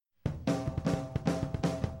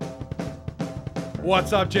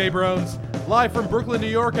What's up, J-Brones? Live from Brooklyn, New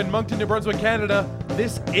York and Moncton, New Brunswick, Canada,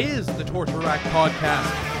 this is the Torture Rack Podcast.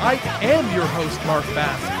 I am your host, Mark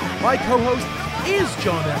Bass. My co-host is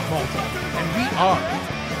John F. Malta, and we are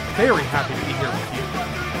very happy to be here with you,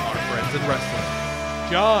 our friends in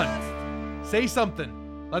wrestling. John, say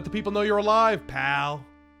something. Let the people know you're alive, pal.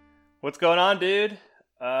 What's going on, dude?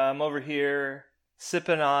 I'm over here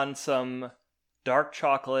sipping on some dark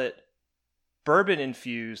chocolate,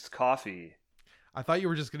 bourbon-infused coffee. I thought you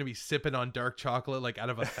were just going to be sipping on dark chocolate like out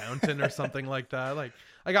of a fountain or something like that. Like,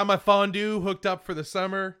 I got my fondue hooked up for the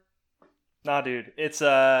summer. Nah, dude. It's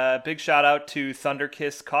a big shout out to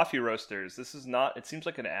Thunderkiss Coffee Roasters. This is not, it seems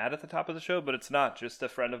like an ad at the top of the show, but it's not. Just a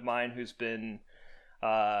friend of mine who's been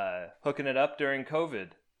hooking it up during COVID.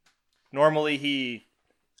 Normally he,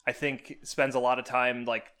 I think, spends a lot of time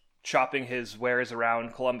like shopping his wares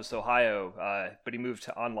around Columbus, Ohio, but he moved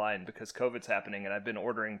to online because COVID's happening, and I've been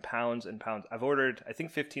ordering pounds and pounds. I've ordered, I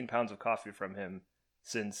think, 15 pounds of coffee from him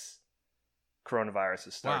since coronavirus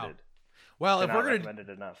has started. Wow. Well, if we're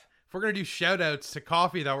gonna do shout outs to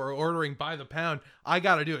coffee that we're ordering by the pound, I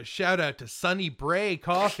gotta do a shout out to Sunny Bray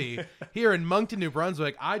Coffee here in Moncton, New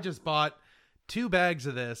Brunswick. I just bought 2 bags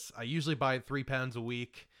of this. I usually buy 3 pounds a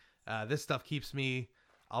week. This stuff keeps me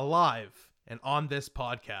alive and on this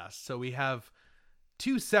podcast. So we have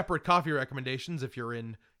 2 separate coffee recommendations if you're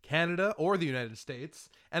in Canada or the United States.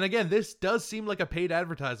 And again, this does seem like a paid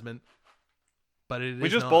advertisement, but it is We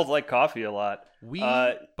just not. both like coffee a lot. We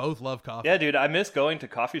both love coffee. Yeah, dude, I miss going to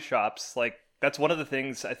coffee shops. Like, that's one of the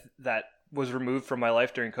things that was removed from my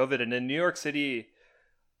life during COVID. And in New York City,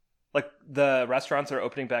 like, the restaurants are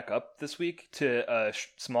opening back up this week to a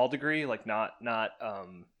small degree, like not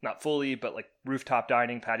fully, but like rooftop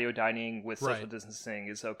dining, patio dining with social distancing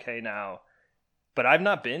is okay now. But I've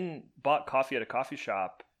not bought coffee at a coffee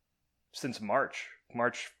shop since March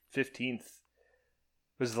 15th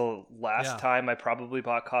was the last time I probably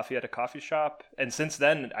bought coffee at a coffee shop. And since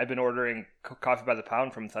then, I've been ordering coffee by the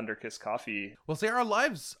pound from Thunderkiss Coffee. Well, see, our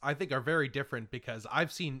lives, I think, are very different because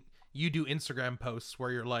I've seen you do Instagram posts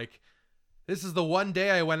where you're like, this is the one day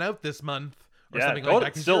I went out this month or something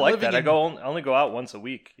like that. Still like that. I only go out once a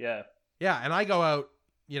week. Yeah. Yeah. And I go out,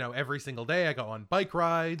 every single day. I go on bike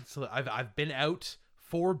rides. I've been out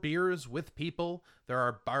for beers with people. There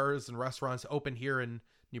are bars and restaurants open here in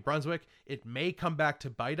New Brunswick. It may come back to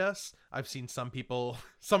bite us. I've seen some people,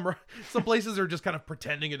 some places are just kind of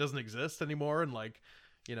pretending it doesn't exist anymore. And like,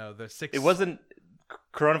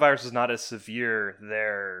 coronavirus is not as severe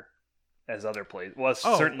there as other places. Well,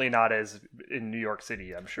 certainly not as in New York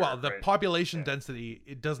City, I'm sure. Well, the population density,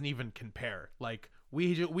 it doesn't even compare. Like,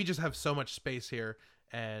 we just have so much space here.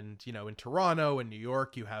 And, in Toronto and New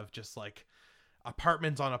York, you have just like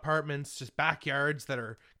apartments on apartments, just backyards that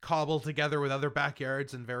are cobbled together with other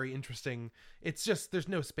backyards and very interesting. It's just, there's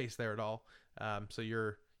no space there at all. So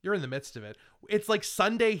you're in the midst of it. It's like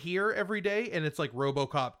Sunday here every day, and it's like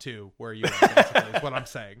RoboCop 2 where you are, basically, is what I'm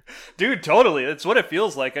saying. Dude, totally. It's what it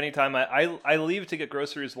feels like anytime I leave to get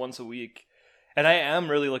groceries once a week. And I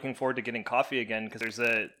am really looking forward to getting coffee again because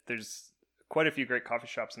there's quite a few great coffee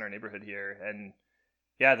shops in our neighborhood here. And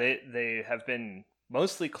yeah, they have been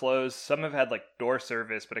mostly closed. Some have had like door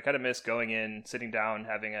service, but I kind of miss going in, sitting down,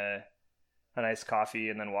 having a nice coffee,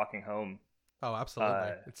 and then walking home. Oh,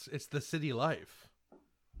 absolutely. It's the city life.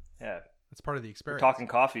 Yeah. It's part of the experience. We're talking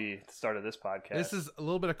coffee at the start of this podcast. This is a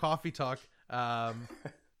little bit of coffee talk. I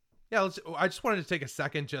just wanted to take a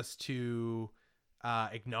second just to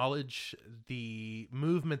acknowledge the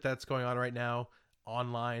movement that's going on right now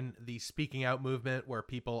online, the speaking out movement, where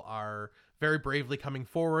people are very bravely coming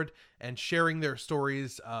forward and sharing their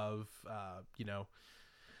stories of,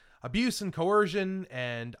 abuse and coercion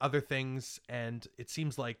and other things. And it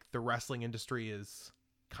seems like the wrestling industry is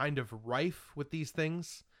kind of rife with these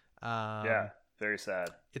things. Very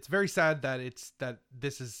sad. It's very sad that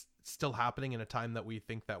this is still happening in a time that we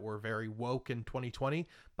think that we're very woke in 2020.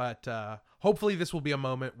 But hopefully this will be a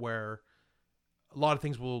moment where a lot of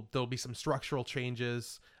things there'll be some structural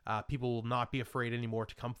changes. People will not be afraid anymore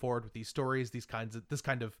to come forward with these stories, this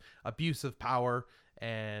kind of abuse of power,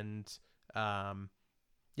 and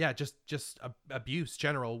just abuse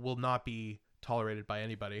general will not be tolerated by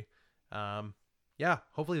anybody.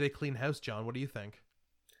 Hopefully they clean house, John. What do you think?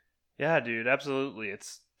 Yeah, dude, absolutely.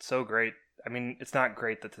 It's so great. I mean, it's not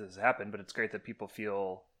great that this has happened, but it's great that people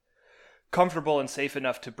feel comfortable and safe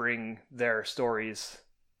enough to bring their stories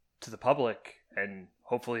to the public. And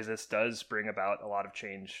hopefully this does bring about a lot of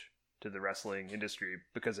change to the wrestling industry,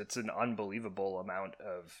 because it's an unbelievable amount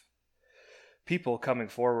of people coming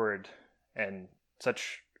forward and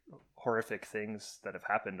such horrific things that have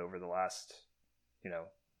happened over the last,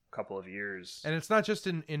 couple of years. And it's not just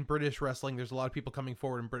in British wrestling. There's a lot of people coming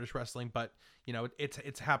forward in British wrestling, but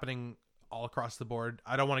it's happening all across the board.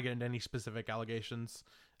 I don't want to get into any specific allegations,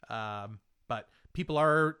 but people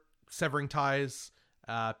are severing ties.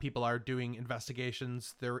 People are doing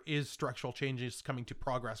investigations. There is structural changes coming to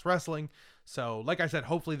Progress Wrestling. So, like I said,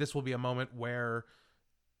 hopefully this will be a moment where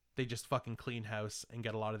they just fucking clean house and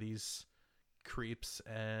get a lot of these creeps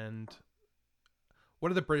and what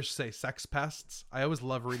do the British say? Sex pests? I always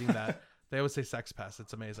love reading that. They always say sex pests.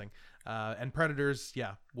 It's amazing. And predators,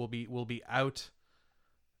 will be out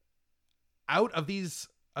of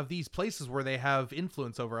these places where they have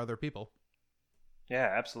influence over other people.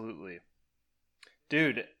 Yeah, absolutely.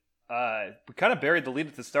 Dude, we kind of buried the lead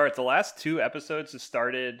at the start. The last 2 episodes have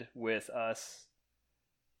started with us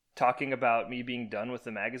talking about me being done with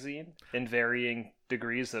the magazine in varying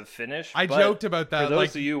degrees of finish. I joked about that for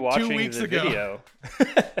those of you watching 2 weeks the ago. video.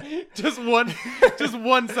 just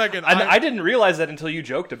one second. I didn't realize that until you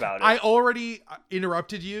joked about it. I already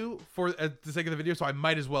interrupted you for the sake of the video, so I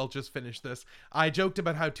might as well just finish this. I joked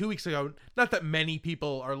about how 2 weeks ago, not that many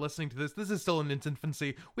people are listening to this. This is still in its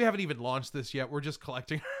infancy. We haven't even launched this yet. We're just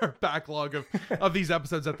collecting our backlog of these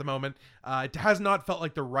episodes at the moment. It has not felt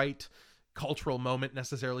like the right cultural moment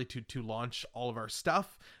necessarily to launch all of our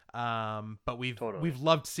stuff, but we've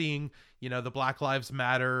loved seeing the Black Lives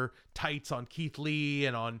Matter tights on Keith Lee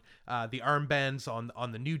and on the armbands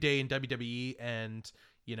on the New Day in WWE, and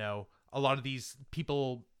a lot of these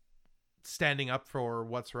people standing up for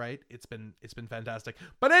what's right. It's been fantastic.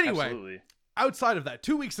 But anyway, absolutely. Outside of that,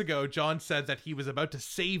 2 weeks ago, John said that he was about to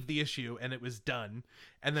save the issue and it was done.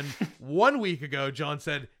 And then 1 week ago, John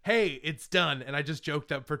said, hey, it's done. And I just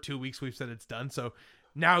joked up for 2 weeks. We've said it's done. So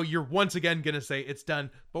now you're once again going to say it's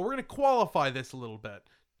done, but we're going to qualify this a little bit.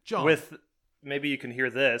 John. With maybe you can hear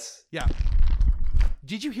this. Yeah.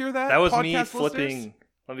 Did you hear that? That was me flipping. Listeners?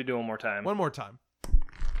 Let me do it one more time. One more time.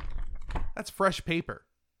 That's fresh paper.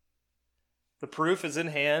 The proof is in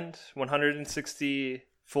hand. 160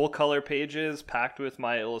 full color pages packed with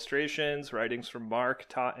my illustrations, writings from Mark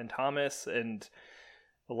and Thomas, and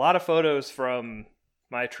a lot of photos from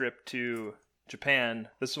my trip to Japan.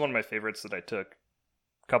 This is one of my favorites that I took.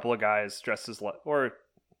 A couple of guys dressed as, or a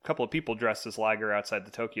couple of people dressed as Liger outside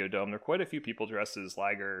the Tokyo Dome. There are quite a few people dressed as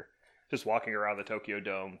Liger just walking around the Tokyo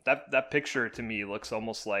Dome. That picture to me looks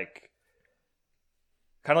almost like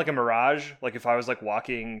kind of like a mirage. Like if I was like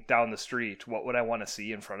walking down the street, what would I want to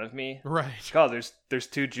see in front of me? Right. God, there's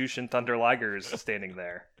 2 Jushin Thunder Ligers standing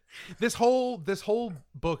there. This whole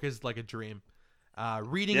book is like a dream.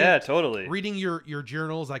 Reading totally. Reading your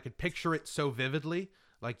journals, I could picture it so vividly.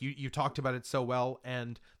 Like you talked about it so well,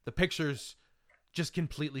 and the pictures just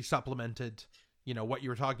completely supplemented, what you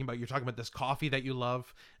were talking about. You're talking about this coffee that you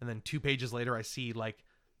love, and then 2 pages later I see like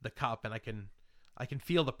the cup, and I can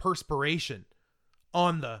feel the perspiration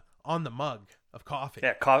on the mug of coffee.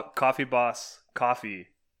 Yeah, Coffee Boss coffee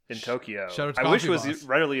in Tokyo. Shout out to I wish it Coffee was Boss.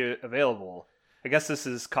 readily available. I guess this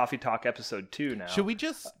is Coffee Talk episode 2 now. Should we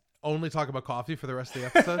just only talk about coffee for the rest of the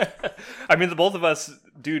episode? I mean, the both of us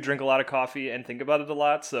do drink a lot of coffee and think about it a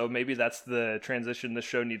lot, so maybe that's the transition the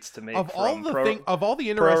show needs to make of all from the pro interests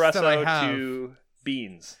that I wrestling have to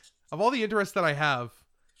beans. Of all the interests that I have,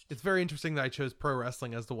 it's very interesting that I chose pro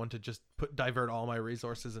wrestling as the one to just divert all my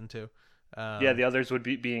resources into. The others would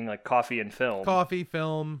be being like coffee and film. Coffee,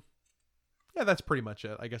 film. Yeah, that's pretty much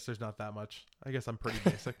it. I guess there's not that much. I guess I'm pretty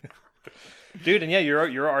basic. Dude, and yeah,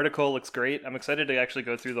 your article looks great. I'm excited to actually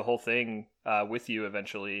go through the whole thing with you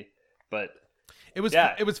eventually. But it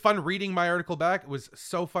was fun reading my article back. It was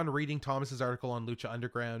so fun reading Thomas's article on Lucha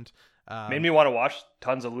Underground. Made me want to watch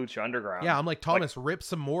tons of Lucha Underground. Yeah, I'm like, Thomas, rip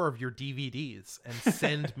some more of your DVDs and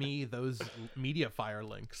send me those Mediafire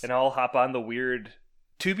links. And I'll hop on the weird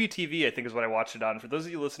Tubi TV, I think is what I watched it on. For those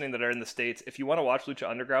of you listening that are in the States, if you want to watch Lucha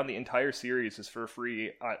Underground, the entire series is for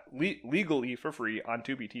free, legally for free on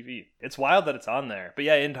Tubi TV. It's wild that it's on there. But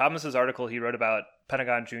yeah, in Thomas's article, he wrote about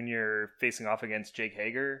Pentagon Jr. facing off against Jake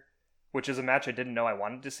Hager, which is a match I didn't know I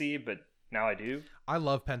wanted to see, but now I do. I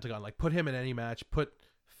love Pentagon. Like, put him in any match. Put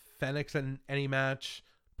Fenix in any match.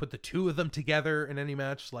 Put the two of them together in any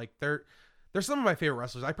match. Like, they're some of my favorite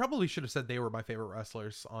wrestlers. I probably should have said they were my favorite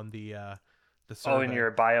wrestlers on the survey. In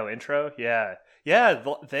your bio intro? Yeah.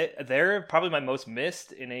 They're probably my most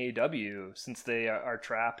missed in AEW since they are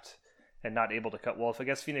trapped and not able to cut. Well, if I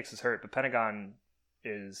guess Phoenix is hurt, but Pentagon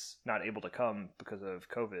is not able to come because of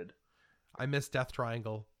COVID. I miss Death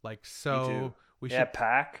Triangle. Like, so Me too. we should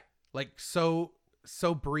Pac. Like, so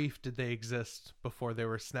brief did they exist before they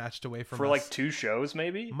were snatched away from for us. Like 2 shows,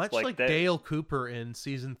 maybe. Much like Dale Cooper in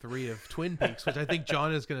season 3 of Twin Peaks, which I think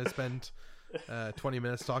John is going to spend 20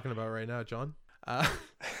 minutes talking about right now. John. Uh,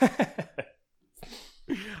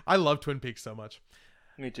 I love Twin Peaks so much.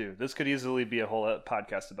 Me too. This could easily be a whole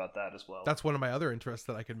podcast about that as well. That's one of my other interests,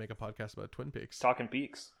 that I could make a podcast about Twin Peaks. Talking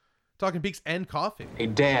Peaks and coffee. A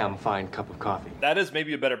damn fine cup of coffee. That is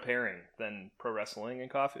maybe a better pairing than pro wrestling and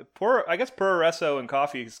coffee. I guess pro wresso and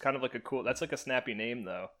coffee is kind of like that's like a snappy name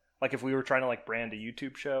though. Like if we were trying to like brand a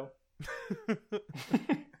YouTube show.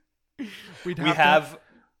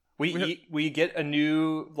 We get a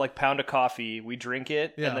new like pound of coffee, we drink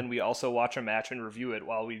it, and then we also watch a match and review it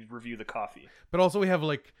while we review the coffee. But also we have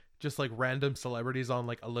like just like random celebrities on,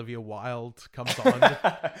 like Olivia Wilde comes on.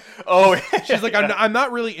 Oh, she's like, I'm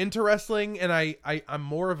not really into wrestling, and I'm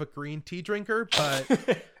more of a green tea drinker,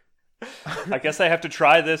 but I guess I have to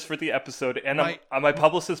try this for the episode. And my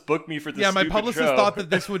publicist booked me for this. Yeah, my publicist show. thought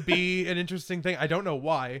that this would be an interesting thing. I don't know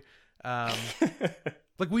why.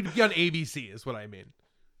 Like we'd be on ABC is what I mean.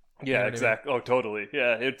 Yeah, exactly. I mean? Oh, totally.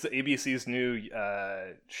 Yeah, it's ABC's new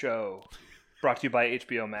show. Brought to you by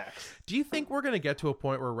HBO Max. Do you think we're going to get to a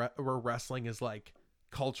point where wrestling is like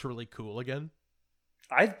culturally cool again?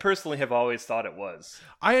 I personally have always thought it was.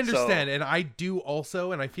 I understand, and I do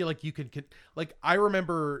also, and I feel like you can like, I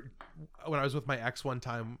remember when I was with my ex one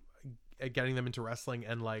time getting them into wrestling,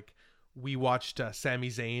 and like we watched Sami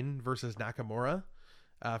Zayn versus Nakamura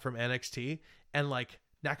from NXT, and like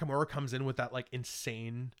Nakamura comes in with that like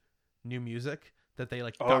insane new music that they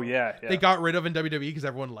like they got rid of in WWE because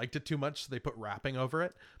everyone liked it too much, so they put rapping over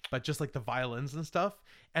it, but just like the violins and stuff.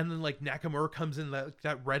 And then like Nakamura comes in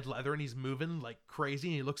that red leather and he's moving like crazy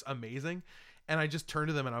and he looks amazing. And I just turned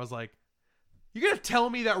to them and I was like, you're gonna tell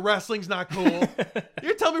me that wrestling's not cool? You're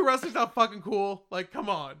gonna tell me wrestling's not fucking cool? Like, come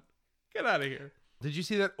on, get out of here. Did you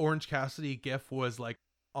see that Orange Cassidy gif was like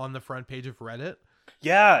on the front page of Reddit?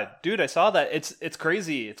 Yeah, dude, I saw that. It's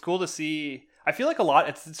crazy. It's cool to see. I feel like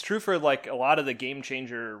it's true for like a lot of the Game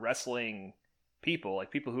Changer wrestling people,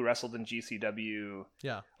 like people who wrestled in GCW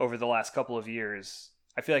over the last couple of years.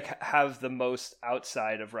 I feel like have the most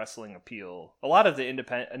outside of wrestling appeal. A lot of the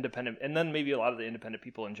independent, and then maybe a lot of the independent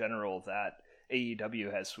people in general that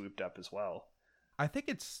AEW has swooped up as well. I think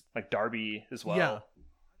it's like Darby as well. Yeah.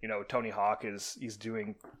 You know, Tony Hawk he's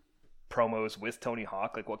doing promos with Tony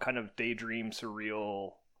Hawk. Like, what kind of daydream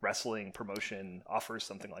surreal wrestling promotion offers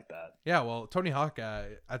something like that? Yeah, well, Tony Hawk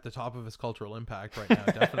at the top of his cultural impact right now,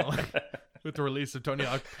 definitely. With the release of Tony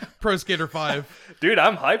Hawk Pro Skater 5. Dude,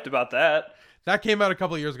 I'm hyped about that. That came out a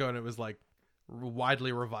couple of years ago and it was like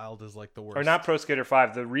widely reviled as like the worst. Or not Pro Skater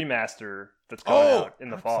 5, the remaster that's coming out in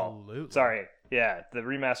the fall. Sorry. Yeah, the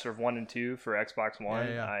remaster of 1 and 2 for Xbox One,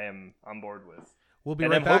 I am on board with.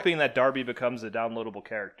 I'm hoping that Darby becomes a downloadable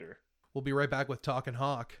character. We'll be right back with Talkin'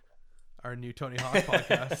 Hawk, our new Tony Hawk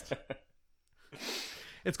podcast.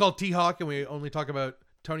 It's called T-Hawk, and we only talk about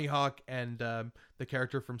Tony Hawk and the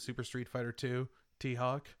character from Super Street Fighter 2,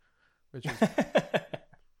 T-Hawk. Which is...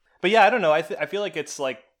 But yeah, I don't know. I feel like it's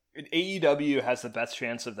like AEW has the best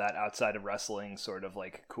chance of that outside of wrestling sort of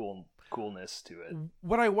like coolness to it.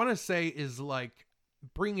 What I want to say is like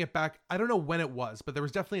bringing it back. I don't know when it was, but there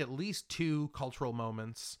was definitely at least 2 cultural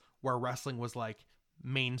moments where wrestling was like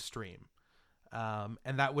mainstream.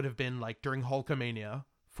 And that would have been like during Hulkamania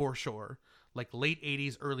for sure, like late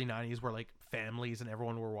 80s, early 90s, where like families and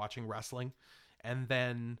everyone were watching wrestling. And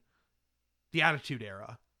then the Attitude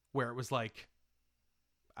Era, where it was like,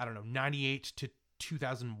 I don't know, 98 to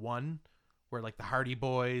 2001, where like the Hardy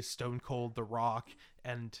Boys, Stone Cold, The Rock,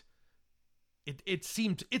 and it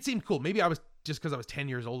seemed cool. Maybe I was just because I was 10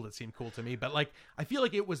 years old, it seemed cool to me, but like I feel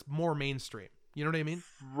like it was more mainstream. You know what I mean?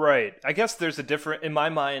 Right. I guess there's a different, in my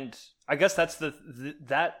mind, I guess that's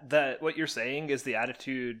that what you're saying is the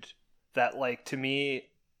attitude that, like, to me,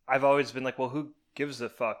 I've always been like, well, who gives a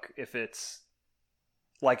fuck if it's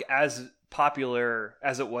like as popular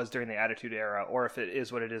as it was during the Attitude Era, or if it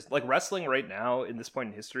is what it is. Like, wrestling right now in this point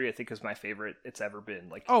in history, I think is my favorite it's ever been.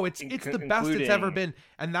 Like, it's the best it's ever been,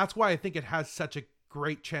 and that's why I think it has such a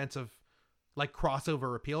great chance of like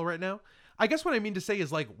crossover appeal right now. I guess what I mean to say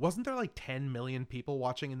is, like, wasn't there like 10 million people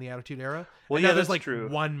watching in the Attitude Era? Well, and now there's that's like true.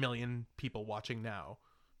 1 million people watching now.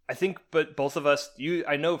 I think, but both of us,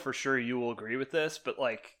 I know for sure you will agree with this, but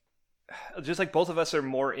like, just like both of us are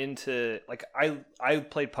more into, like, I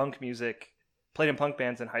played punk music, played in punk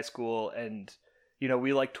bands in high school, and, you know,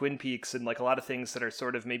 we like Twin Peaks and like a lot of things that are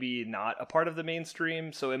sort of maybe not a part of the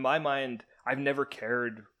mainstream. So in my mind, I've never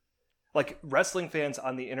cared, like, wrestling fans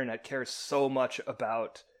on the internet care so much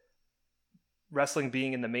about wrestling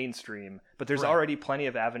being in the mainstream, but there's already plenty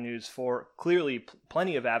of avenues for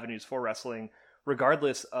wrestling,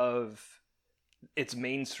 regardless of its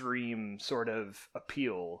mainstream sort of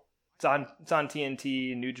appeal. It's on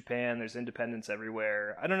TNT, New Japan. There's independents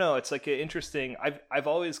everywhere. I don't know. It's like an interesting. I've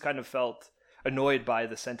always kind of felt annoyed by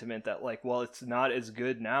the sentiment that like, well, it's not as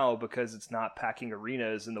good now because it's not packing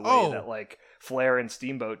arenas in the way that like Flair and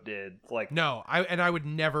Steamboat did. Like, no, I would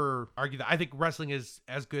never argue that. I think wrestling is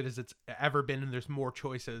as good as it's ever been, and there's more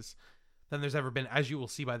choices than there's ever been, as you will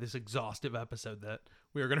see by this exhaustive episode that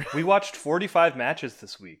we are gonna. We watched 45 matches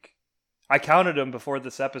this week. I counted them before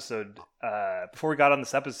this episode, before we got on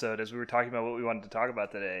this episode, as we were talking about what we wanted to talk about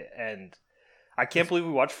today, and I can't believe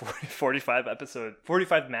we watched 45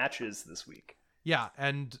 matches this week. Yeah,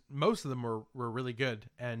 and most of them were really good,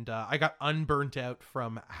 and I got unburnt out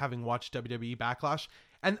from having watched WWE Backlash,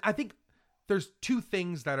 and I think there's two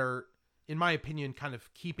things that are, in my opinion, kind of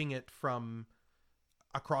keeping it from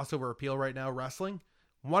a crossover appeal right now, wrestling.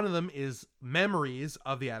 One of them is memories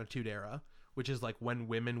of the Attitude Era, which is like when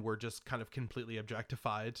women were just kind of completely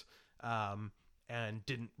objectified, and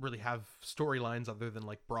didn't really have storylines other than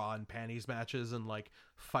like bra and panties matches and like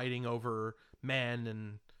fighting over men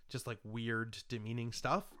and just like weird demeaning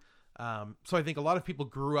stuff. So I think a lot of people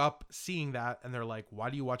grew up seeing that and they're like, why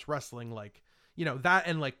do you watch wrestling? Like, you know, that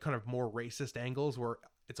and like kind of more racist angles where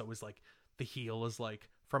it's always like the heel is like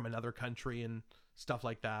from another country and stuff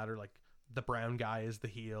like that, or like the brown guy is the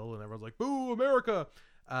heel and everyone's like, boo, America.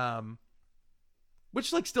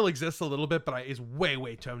 Which like still exists a little bit, but is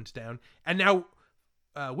way toned down. And now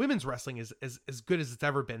women's wrestling is as good as it's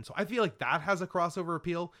ever been. So I feel like that has a crossover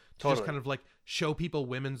appeal to just kind of like show people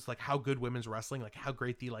women's, like how good women's wrestling, like how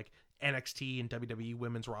great the like NXT and WWE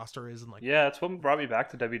women's roster is. And like, yeah, it's what brought me back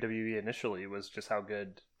to WWE initially, was just how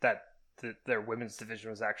good that their women's division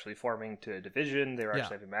was actually forming to a division. They were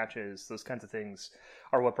actually having matches. Those kinds of things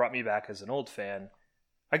are what brought me back as an old fan.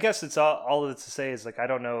 I guess it's all that's to say is like, I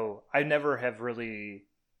don't know. I never have really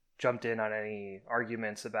jumped in on any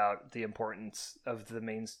arguments about the importance of the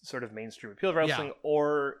mainstream appeal of wrestling,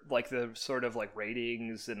 or like the sort of like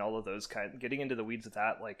ratings and all of those getting into the weeds of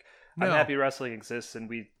that. Like, no. I'm happy wrestling exists, and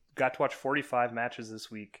we got to watch 45 matches this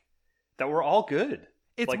week that were all good.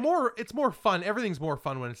 It's like, more fun. Everything's more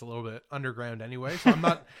fun when it's a little bit underground anyway. So I'm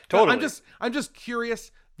not totally. I'm just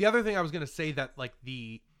curious. The other thing I was going to say that like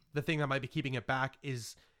the thing that might be keeping it back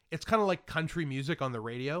is it's kind of like country music on the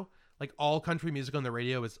radio. Like all country music on the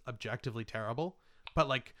radio is objectively terrible, but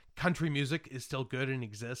like country music is still good and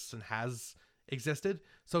exists and has existed.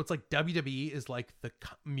 So it's like WWE is like the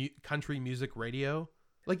country music radio.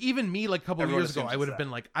 Like even me, like a couple of years ago, I would have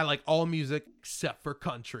been like, I like all music except for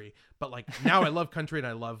country. But like now I love country and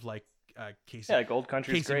I love like Casey. Yeah, like old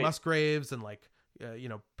country's Casey great. Musgraves and like,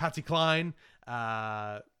 Patsy Cline,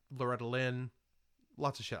 Loretta Lynn,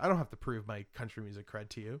 lots of shit. I don't have to prove my country music cred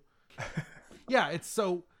to you. Yeah, it's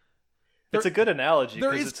so... It's a good analogy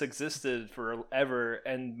because it's existed forever,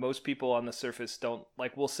 and most people on the surface don't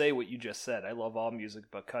like. Will say what you just said. I love all music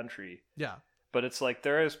but country. Yeah, but it's like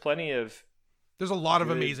there is plenty of. There's a lot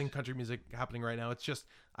of amazing country music happening right now. It's just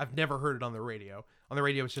I've never heard it on the radio. On the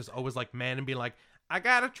radio, it's just always like man and being like, I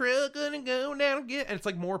got a truck gonna go down and get, and it's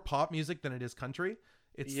like more pop music than it is country.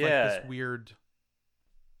 It's like this weird.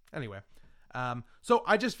 Anyway, so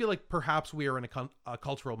I just feel like perhaps we are in a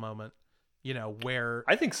cultural moment. Where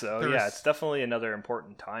I think so. Yeah, it's definitely another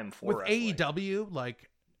important time for wrestling. AEW like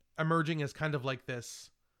emerging as kind of like this.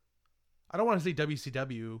 I don't want to say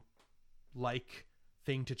WCW like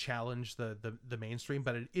thing to challenge the mainstream,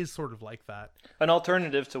 but it is sort of like that. An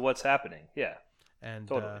alternative to what's happening. Yeah. And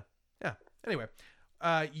totally. Anyway,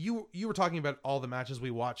 you were talking about all the matches we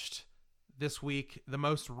watched this week. The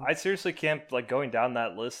most I seriously can't like going down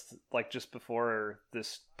that list like just before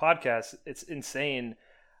this podcast. It's insane.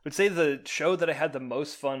 I would say the show that I had the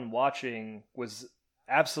most fun watching was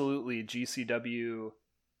absolutely GCW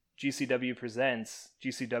Presents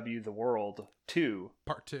GCW The World 2.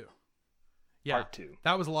 Part 2. Yeah. Part 2.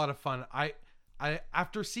 That was a lot of fun. I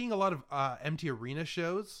after seeing a lot of empty arena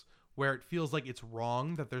shows where it feels like it's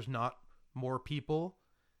wrong that there's not more people,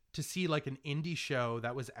 to see like an indie show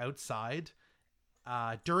that was outside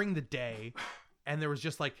during the day and there was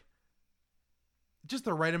just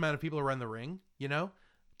the right amount of people around the ring,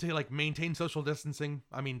 to like maintain social distancing.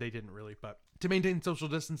 I mean, they didn't really, but to maintain social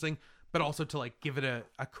distancing, but also to like give it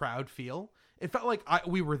a crowd feel. It felt like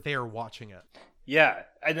we were there watching it. Yeah.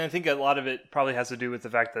 And I think a lot of it probably has to do with the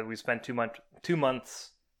fact that we spent 2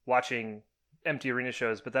 months watching empty arena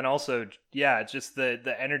shows, but then also, yeah, just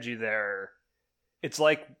the energy there. It's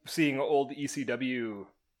like seeing old ECW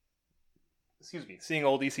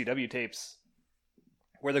tapes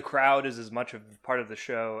where the crowd is as much of part of the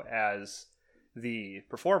show as the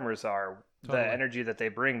performers are. Totally. The energy that they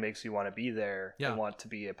bring makes you want to be there and want to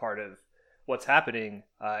be a part of what's happening.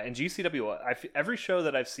 And GCW, every show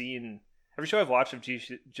that I've seen, every show I've watched of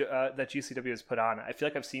that GCW has put on, I feel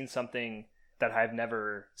like I've seen something that I've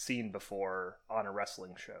never seen before on a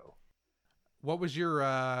wrestling show. What was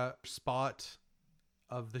your spot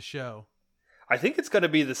of the show? I think it's going to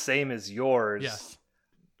be the same as yours. Yes.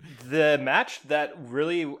 The match that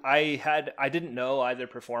really I didn't know either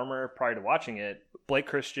performer prior to watching it. Blake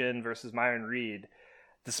Christian versus Myron Reed.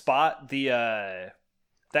 The spot, that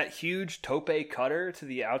huge tope cutter to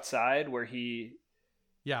the outside where he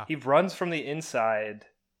runs from the inside.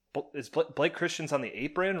 Is Blake Christian's on the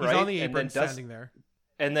apron, right? He's on the apron, standing there.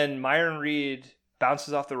 And then Myron Reed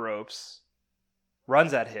bounces off the ropes,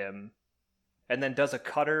 runs at him, and then does a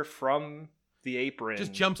cutter from the apron.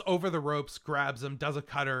 Just jumps over the ropes, grabs him, does a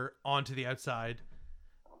cutter onto the outside.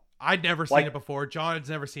 I'd never seen it before. John had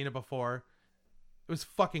never seen it before. It was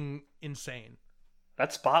fucking insane.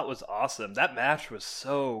 That spot was awesome. That match was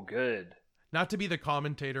so good. Not to be the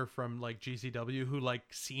commentator from like GCW who like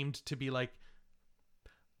seemed to be like,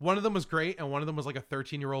 one of them was great and one of them was like a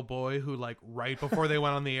 13-year-old boy who like right before they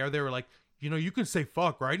went on the air, they were like, you can say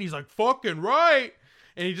fuck, right? And he's like, fucking right.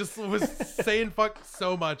 And he just was saying fuck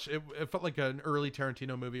so much. It felt like an early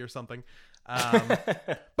Tarantino movie or something.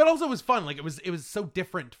 But also it was fun. Like it was so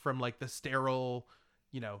different from like the sterile,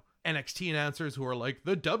 NXT announcers who are like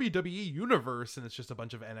the WWE universe. And it's just a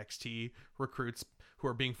bunch of NXT recruits who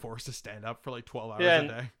are being forced to stand up for like 12 hours a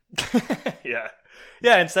day. Yeah.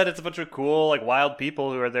 Yeah. Instead it's a bunch of cool, like wild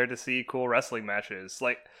people who are there to see cool wrestling matches.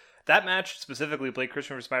 Like that match specifically, Blake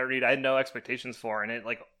Christian versus Myron Reed, I had no expectations for, and it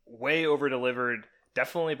like way over delivered.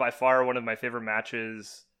 Definitely by far one of my favorite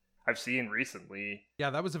matches I've seen recently. Yeah,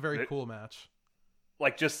 that was a very cool match.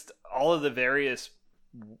 Like just all of the various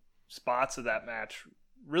spots of that match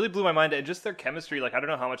really blew my mind, and just their chemistry. Like I don't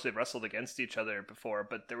know how much they've wrestled against each other before,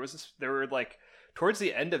 but there were like towards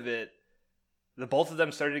the end of it, the both of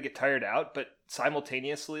them started to get tired out, but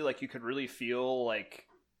simultaneously, like you could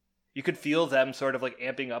feel them sort of like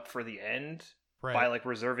amping up for the end by like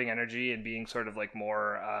reserving energy and being sort of like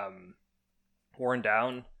more worn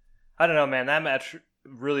down. I don't know, man. That match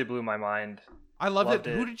really blew my mind. I loved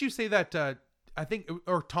it. Who did you say that? I think,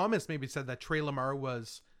 or Thomas maybe said that Trey Lamar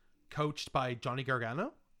was coached by Johnny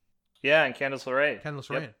Gargano. Yeah, and Candice LeRae.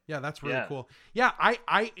 Yep. Yeah, that's really cool. Yeah,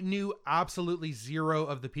 I knew absolutely zero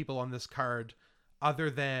of the people on this card other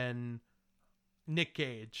than Nick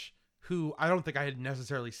Gage, who I don't think I had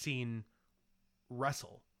necessarily seen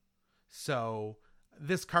wrestle. So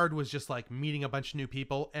this card was just like meeting a bunch of new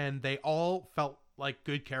people, and they all felt like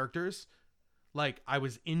good characters. Like I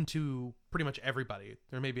was into pretty much everybody.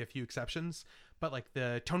 There may be a few exceptions, but like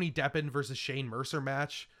the Tony Deppen versus Shane Mercer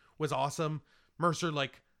match was awesome. Mercer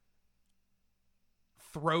like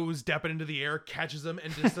throws Deppen into the air, catches him,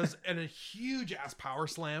 and just does a huge ass power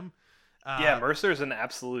slam. Yeah, Mercer's an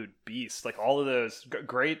absolute beast. Like all of those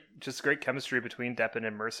great chemistry between Deppen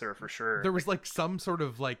and Mercer for sure. There was like some sort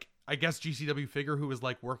of like, I guess GCW figure who was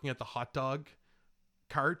like working at the hot dog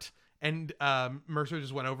cart, and Mercer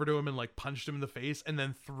just went over to him and like punched him in the face and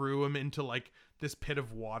then threw him into like this pit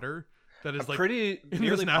of water that is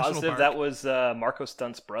nearly positive that was Marco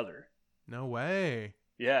Stunt's brother. No way.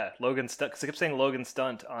 Yeah, Logan Stunt, because I kept saying Logan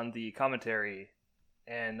Stunt on the commentary,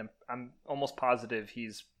 and I'm almost positive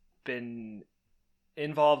he's been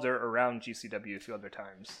involved or around GCW a few other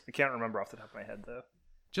times. I can't remember off the top of my head though.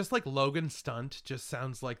 Just like Logan Stunt just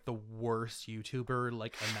sounds like the worst YouTuber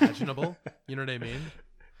like imaginable. You know what I mean?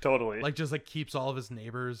 Totally. Like just like keeps all of his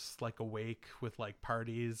neighbors like awake with like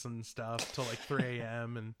parties and stuff till like 3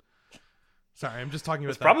 a.m. and sorry, I'm just talking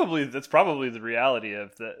about that's probably the reality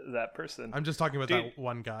of that person. I'm just talking about that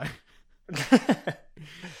one guy.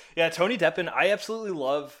 Yeah, Tony Deppen. I absolutely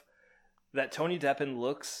love that Tony Deppen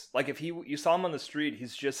looks like if you saw him on the street,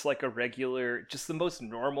 he's just like a regular, just the most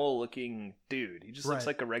normal looking dude. He just looks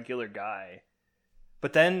like a regular guy.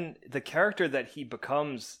 But then the character that he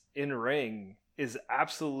becomes in ring is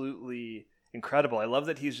absolutely incredible. I love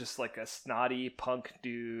that he's just like a snotty punk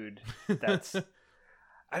dude. That's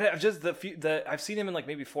I've seen him in like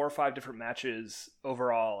maybe 4 or 5 different matches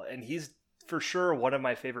overall, and he's for sure one of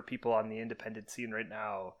my favorite people on the independent scene right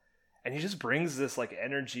now. And he just brings this like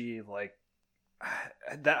energy like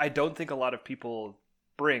that I don't think a lot of people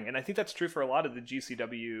bring. And I think that's true for a lot of the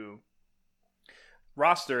GCW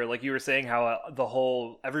roster. Like you were saying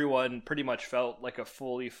how everyone pretty much felt like a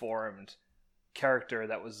fully formed character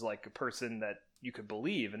that was like a person that you could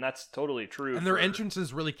believe. And that's totally true. And their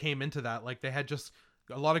entrances really came into that. Like they had just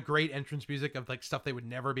a lot of great entrance music of like stuff they would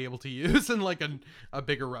never be able to use in like a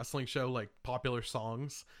bigger wrestling show, like popular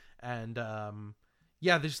songs. And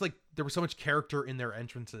yeah, there's just like there was so much character in their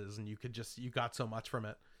entrances, and you got so much from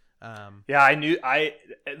it. Yeah, I knew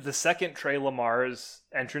the second Trey Lamar's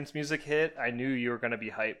entrance music hit, I knew you were going to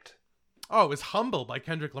be hyped. Oh, it was Humble by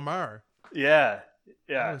Kendrick Lamar. Yeah.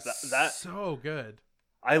 That so good.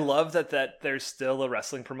 I love that there's still a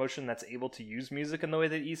wrestling promotion that's able to use music in the way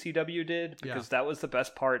that ECW did, because that was the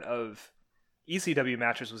best part of ECW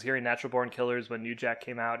matches, was hearing Natural Born Killers when New Jack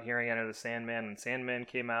came out, hearing Enter the Sandman when Sandman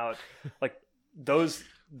came out. Like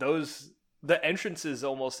the entrances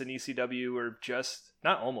almost in ECW were just,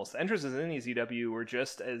 not almost, the entrances in ECW were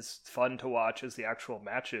just as fun to watch as the actual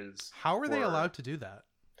matches. How are they allowed to do that?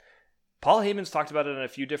 Paul Heyman's talked about it in a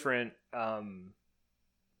few different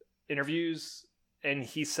interviews, and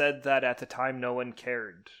he said that at the time no one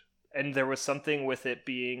cared. And there was something with it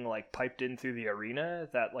being like piped in through the arena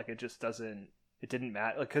that like it didn't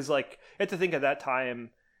matter. Because like you have to think at that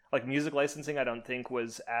time, like music licensing I don't think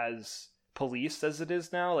was as policed as it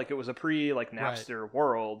is now. Like it was a pre like Napster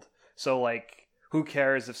world. So like who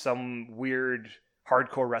cares if some weird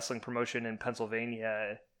hardcore wrestling promotion in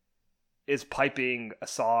Pennsylvania is piping a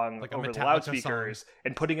song like over the loudspeakers song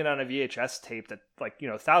and putting it on a VHS tape that like, you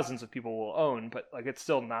know, thousands of people will own, but like it's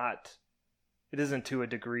still not, it isn't to a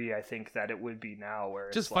degree I think that it would be now, where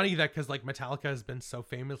it's just funny that because like Metallica has been so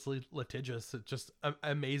famously litigious, it just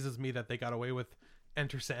amazes me that they got away with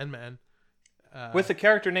Enter Sandman with a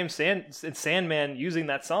character named Sandman using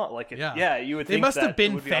that song. Like you would think they must have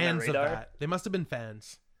been be fans of that. They must have been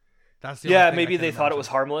fans. That's the maybe they thought it was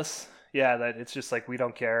harmless. Yeah, that it's just like we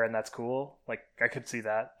don't care and that's cool. Like I could see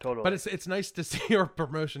that totally. But it's nice to see your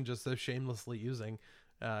promotion just so shamelessly using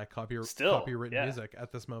copywritten music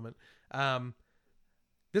at this moment.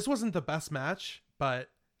 This wasn't the best match, but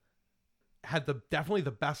had definitely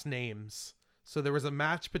the best names. So there was a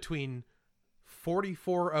match between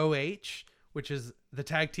 44OH, which is the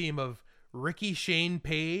tag team of Ricky Shane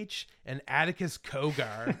Page and Atticus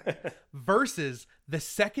Cogar, versus the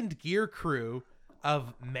Second Gear Crew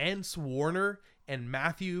of Mance Warner and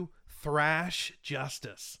Matthew Thrash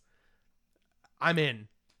Justice. I'm in.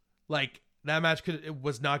 Like that match it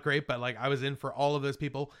was not great, but like I was in for all of those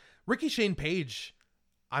people. Ricky Shane Page,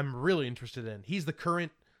 I'm really interested in. He's the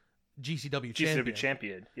current GCW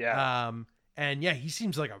champion. Yeah. And yeah, he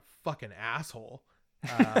seems like a fucking asshole.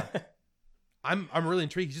 I'm really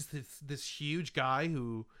intrigued. He's just this huge guy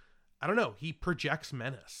who, I don't know, he projects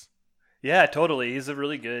menace. Yeah, totally. He's a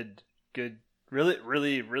really good, really,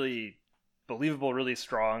 really, really believable, really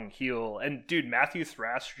strong heel. And dude, Matthew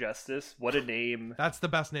Thrash Justice, what a name. That's the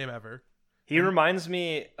best name ever. He reminds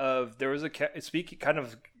me of, there was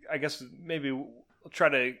I guess maybe we'll try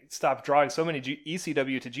to stop drawing so many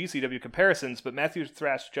ECW to GCW comparisons, but Matthew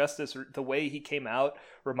Thrash Justice, the way he came out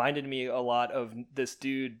reminded me a lot of this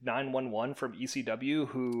dude 911 from ECW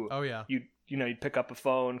who you'd pick up a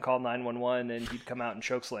phone, call 911, and he'd come out and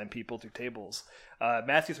chokeslam people through tables.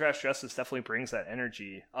 Matthew Thrash Justice definitely brings that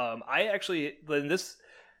energy. There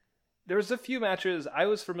was a few matches I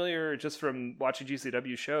was familiar just from watching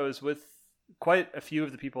GCW shows with quite a few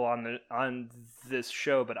of the people on this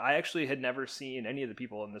show, but I actually had never seen any of the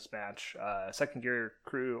people in this match, Second Gear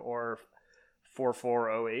Crew or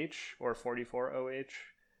 44OH or 44OH,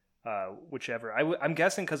 whichever. I'm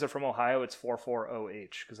guessing because they're from Ohio, it's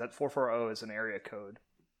 44OH, because that 440 is an area code.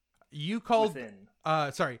 You called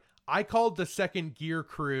I called the Second Gear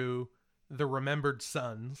Crew the Remembered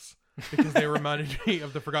Sons because they reminded me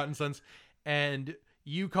of the Forgotten Sons, and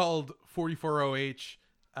you called 44OH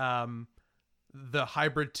the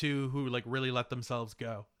Hybrid 2 who like really let themselves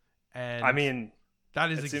go. And I mean, that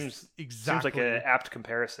is seems exactly like an apt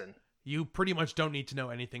comparison. You pretty much don't need to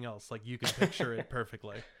know anything else. Like you can picture it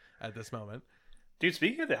perfectly at this moment. Dude,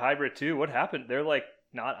 speaking of the Hybrid 2, what happened? They're like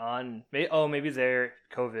not on. Maybe they're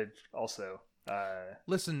COVID also.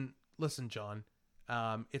 Listen, John.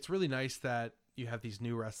 It's really nice that you have these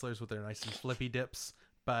new wrestlers with their nice and flippy dips,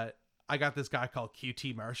 but I got this guy called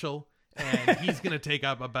QT Marshall, and he's gonna take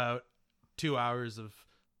up about 2 hours of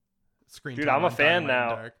screen time. Dude, I'm a fan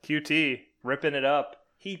now. QT ripping it up.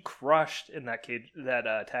 He crushed in that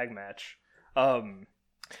tag match. But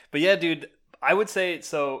yeah, dude, I would say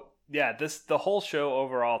so. Yeah, the whole show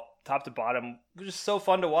overall, top to bottom, was just so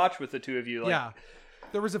fun to watch with the two of you. Like, yeah.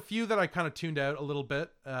 There was a few that I kind of tuned out a little bit.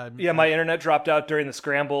 My internet dropped out during the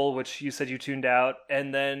scramble, which you said you tuned out,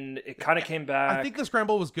 and then it kind of came back. I think the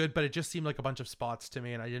scramble was good, but it just seemed like a bunch of spots to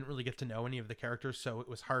me, and I didn't really get to know any of the characters, so it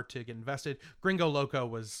was hard to get invested. Gringo Loco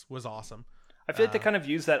was awesome. I feel like they kind of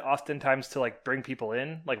use that oftentimes to like bring people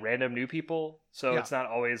in, like random new people. So it's not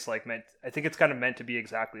always like meant. I think it's kind of meant to be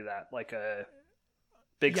exactly that, like a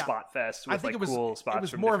big spot fest with like cool spots. It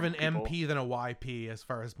was more of an MP than a YP as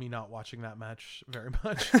far as me not watching that match very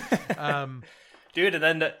much. Dude, and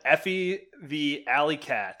then Effie the Alley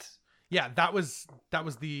Cat. Yeah, that was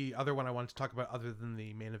the other one I wanted to talk about other than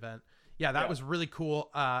the main event. Yeah, that was really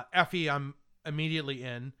cool. Effie, I'm immediately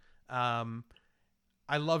in.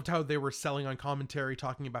 I loved how they were selling on commentary,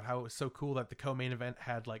 talking about how it was so cool that the co-main event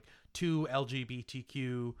had like 2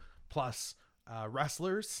 LGBTQ plus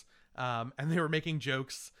wrestlers, and they were making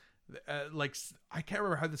jokes. Like, I can't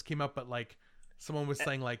remember how this came up, but like someone was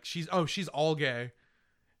saying like she's all gay,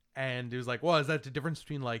 and it was like, well, is that the difference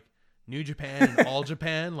between like New Japan and All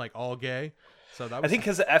Japan, like all gay? So that was, I think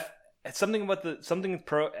because something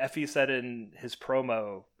about Effie said in his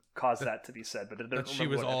promo caused that to be said, but that she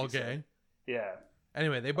was all gay. Said. Yeah.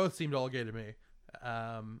 Anyway, they both seemed all gay to me.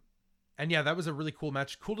 And yeah, that was a really cool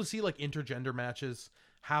match. Cool to see like intergender matches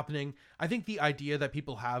happening. I think the idea that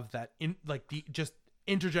people have that just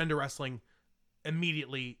intergender wrestling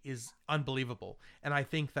immediately is unbelievable. And I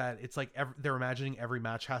think that it's like they're imagining every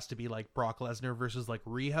match has to be like Brock Lesnar versus like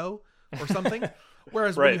Riho or something.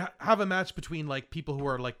 Whereas when you have a match between like people who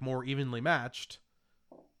are like more evenly matched,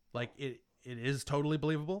 like it is totally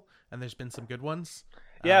believable. And there's been some good ones.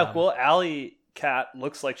 Yeah, well, Alley Cat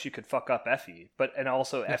looks like she could fuck up Effie, and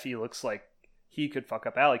also Effie looks like he could fuck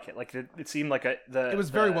up Alley Cat. Like it seemed like it was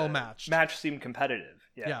very well matched. Match seemed competitive.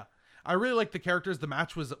 Yeah. I really liked the characters. The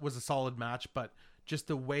match was a solid match, but just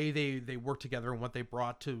the way they worked together and what they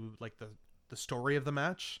brought to like the story of the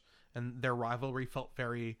match and their rivalry felt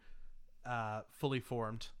very fully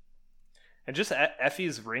formed. And just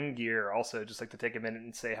Effie's ring gear also, just like to take a minute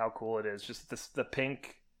and say how cool it is. Just the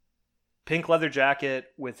pink leather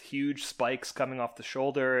jacket with huge spikes coming off the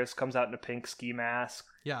shoulders, comes out in a pink ski mask.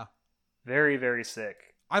 Yeah. Very, very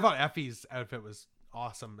sick. I thought Effie's outfit was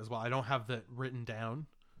awesome as well. I don't have that written down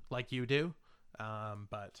like you do,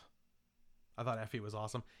 but I thought Effie was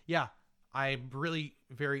awesome. Yeah, I'm really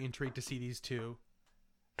very intrigued to see these two.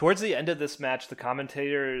 Towards the end of this match, the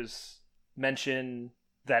commentators mention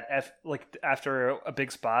that after a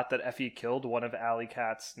big spot that Effie killed one of Alley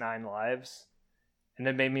Cat's 9 lives. And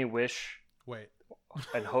it made me wish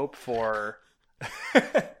and hope for...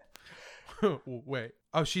 Wait.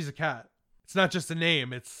 Oh, she's a cat. It's not just a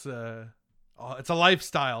name. It's a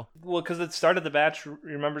lifestyle. Well, because it started the match.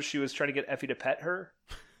 Remember, she was trying to get Effie to pet her?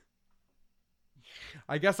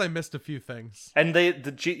 I guess I missed a few things. And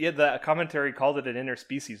the commentary called it an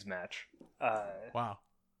interspecies match. Wow.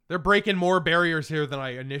 They're breaking more barriers here than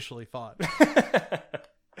I initially thought.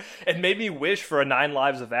 It made me wish for a 9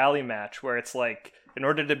 Lives of Alley match where it's like, in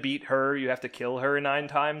order to beat her, you have to kill her 9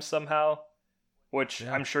 times somehow, which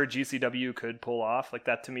I'm sure GCW could pull off. Like,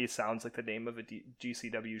 that to me sounds like the name of a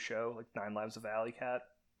GCW show, like 9 Lives of Alley Cat.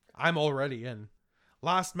 I'm already in.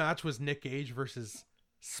 Last match was Nick Gage versus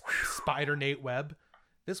Spider Nate Webb.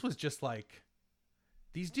 This was just like,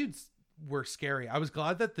 these dudes were scary. I was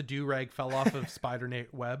glad that the do-rag fell off of Spider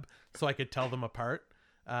Nate Webb so I could tell them apart.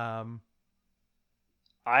 I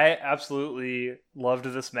absolutely loved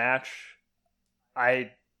this match.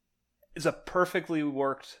 It's a perfectly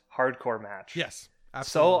worked hardcore match. Yes,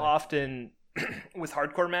 absolutely. So often with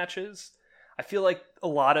hardcore matches, I feel like a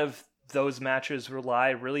lot of those matches rely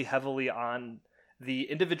really heavily on the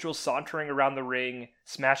individuals sauntering around the ring,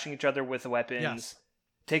 smashing each other with weapons,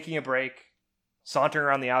 taking a break, sauntering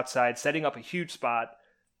around the outside, setting up a huge spot,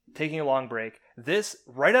 taking a long break. This,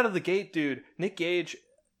 right out of the gate, dude, Nick Gage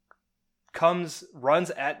runs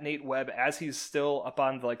at Nate Webb as he's still up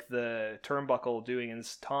on like the turnbuckle doing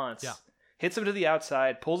his taunts, hits him to the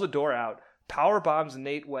outside, pulls a door out, power bombs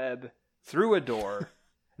Nate Webb through a door,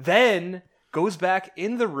 then goes back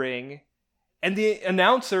in the ring, and the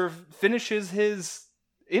announcer finishes his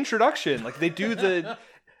introduction. Like, they do the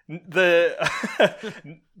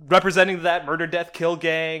representing that murder, death, kill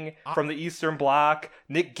gang from the Eastern Bloc,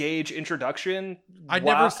 Nick Gage introduction. I'd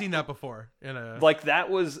never seen that before that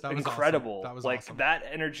was incredible. Awesome. That was like awesome. That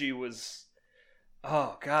energy was,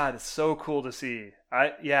 oh god, it's so cool to see.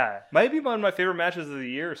 Might be one of my favorite matches of the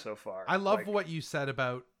year so far. I love what you said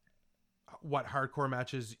about what hardcore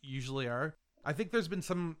matches usually are. I think there's been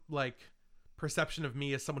some like perception of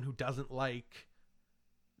me as someone who doesn't like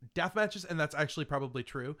death matches, and that's actually probably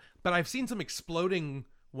true, but I've seen some exploding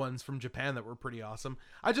ones from Japan that were pretty awesome.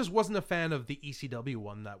 I just wasn't a fan of the ECW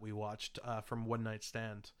one that we watched from One Night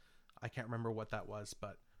Stand. I can't remember what that was,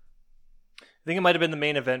 but I think it might have been the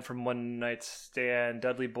main event from One Night Stand,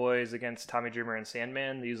 Dudley Boys against Tommy Dreamer and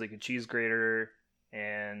Sandman. They use like a cheese grater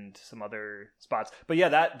and some other spots. But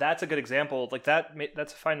yeah, that's a good example. Like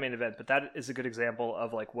that's a fine main event, but that is a good example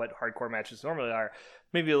of like what hardcore matches normally are.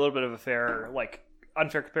 Maybe a little bit of a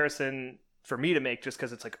unfair comparison for me to make, just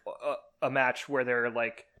because it's like a match where they're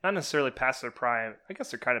like not necessarily past their prime. I guess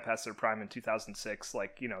they're kind of past their prime in 2006.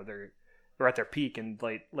 Like, you know, they're were at their peak in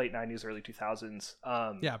late 90s, early 2000s.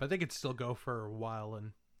 Yeah, but they could still go for a while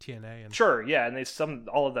in TNA. And sure, yeah, and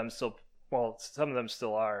all of them still, well, some of them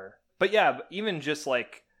still are. But yeah, even just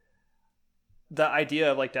like the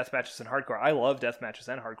idea of like death matches and hardcore, I love death matches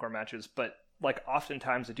and hardcore matches, but like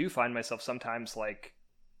oftentimes I do find myself sometimes like,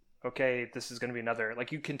 okay, this is going to be another,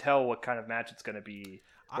 like you can tell what kind of match it's going to be,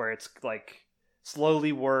 where it's like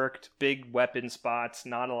slowly worked, big weapon spots,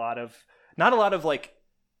 not a lot of like,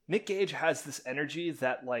 Nick Gage has this energy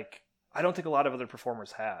that like I don't think a lot of other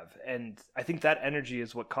performers have, and I think that energy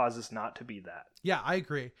is what causes not to be that. Yeah, I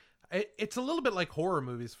agree. It's a little bit like horror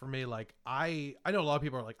movies for me. Like I know a lot of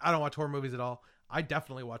people are like, I don't watch horror movies at all. I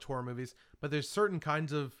definitely watch horror movies, but there's certain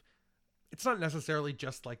kinds of, it's not necessarily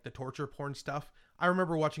just like the torture porn stuff. I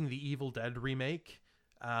remember watching the Evil Dead remake,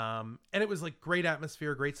 and it was like great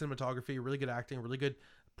atmosphere, great cinematography, really good acting, really good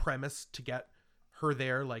premise to get her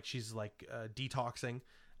there. Like she's like detoxing.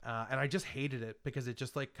 And I just hated it because it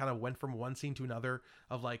just like kind of went from one scene to another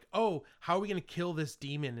of like, oh, how are we going to kill this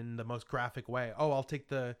demon in the most graphic way? Oh, I'll take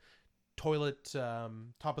the toilet,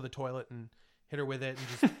 top of the toilet and hit her with it and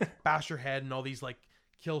just bash her head and all these like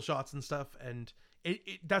kill shots and stuff. And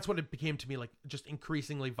that's what it became to me, like just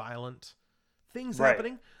increasingly violent things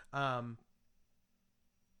happening. But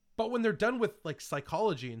when they're done with like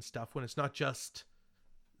psychology and stuff, when it's not just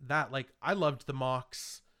that, like I loved the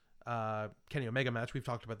Mox Kenny Omega match. We've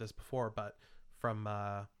talked about this before, but from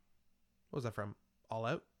what was that from? All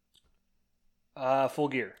Out? Full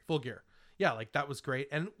Gear. Yeah, like that was great.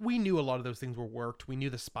 And we knew a lot of those things were worked. We knew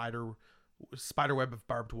the spider web of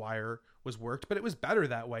barbed wire was worked, but it was better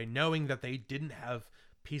that way, knowing that they didn't have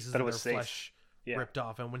pieces of their flesh ripped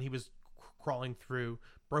off. And when he was crawling through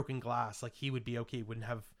broken glass, like he would be okay. He wouldn't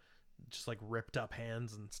have just like ripped up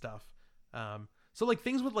hands and stuff. So like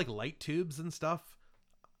things with like light tubes and stuff,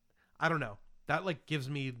 I don't know. That like gives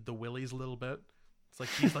me the willies a little bit. It's like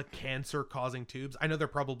these like cancer causing tubes. I know they're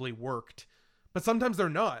probably worked, but sometimes they're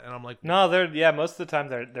not. And I'm like, no, most of the time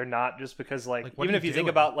they're not, just because like even if you think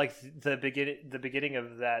about like the beginning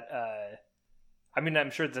of that, I mean, I'm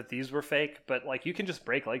sure that these were fake, but like you can just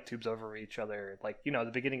break light tubes over each other. Like, you know,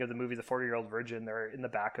 the beginning of the movie, The 40-Year-Old Virgin, they're in the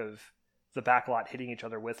back lot hitting each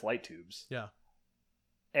other with light tubes. Yeah.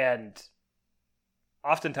 And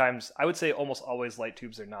oftentimes, I would say almost always, light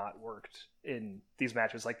tubes are not worked in these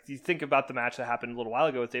matches. Like, you think about the match that happened a little while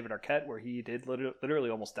ago with David Arquette, where he did literally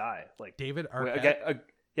almost die. Like David Arquette?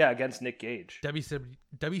 Against Nick Gage.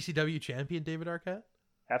 WCW champion David Arquette?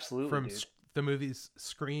 Absolutely, from the movies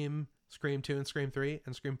Scream 2 and Scream 3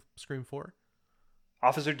 and Scream 4.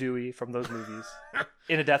 Officer Dewey from those movies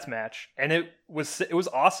in a death match, and it was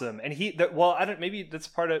awesome. And maybe that's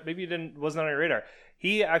part of, maybe it wasn't on your radar.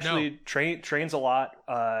 He actually trains a lot.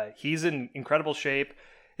 He's in incredible shape.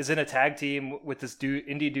 Is in a tag team with this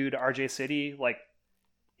indie dude RJ City. Like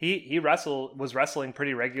he was wrestling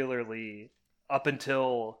pretty regularly up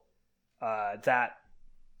until that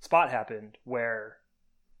spot happened, where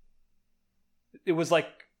it was like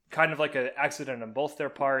kind of like an accident on both their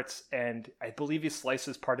parts, and I believe he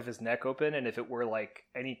slices part of his neck open, and if it were like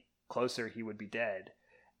any closer, he would be dead.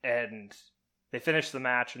 And they finish the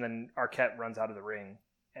match, and then Arquette runs out of the ring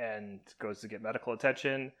and goes to get medical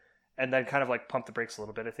attention, and then kind of like pump the brakes a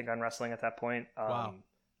little bit, I think, on wrestling at that point. Wow.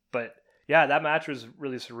 But yeah, that match was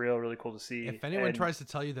really surreal, really cool to see. If anyone tries to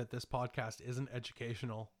tell you that this podcast isn't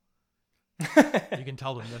educational, you can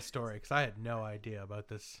tell them this story, because I had no idea about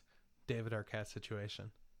this David Arquette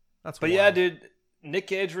situation. But wild. Yeah, dude, Nick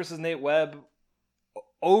Gage versus Nate Webb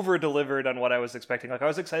over delivered on what I was expecting. Like, I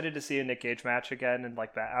was excited to see a Nick Gage match again, and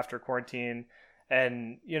like after quarantine,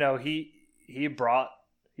 and you know, he brought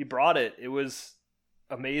it. It was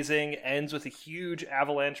amazing. Ends with a huge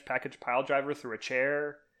avalanche package pile driver through a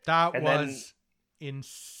chair. That was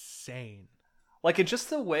insane. Like, it's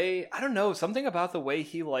just the way, I don't know, something about the way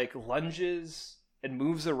he like lunges and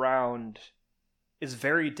moves around is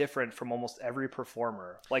very different from almost every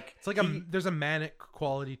performer. Like, it's like there's a manic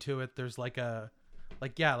quality to it. There's like a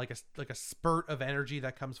spurt of energy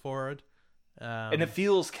that comes forward, and it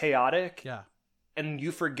feels chaotic. Yeah, and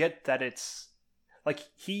you forget that it's like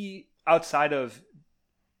he, outside of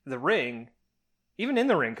the ring, even in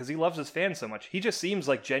the ring, because he loves his fans so much, he just seems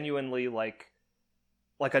like genuinely like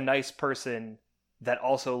a nice person that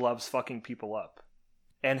also loves fucking people up,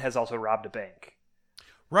 and has also robbed a bank.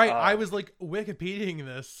 Right, I was like Wikipediaing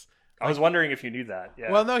this. I was wondering if you knew that.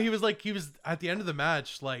 Yeah. Well, no, he was at the end of the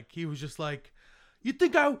match, like he was just like, "You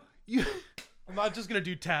think I'm not just gonna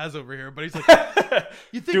do Taz over here," but he's like,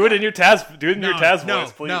 "You think in your Taz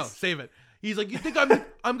voice, please." No, save it. He's like, "You think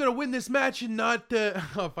I'm gonna win this match and not?"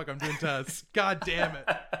 Oh fuck, I'm doing Taz. God damn it.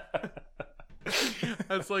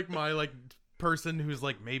 That's like my like person who's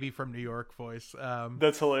like maybe from New York voice.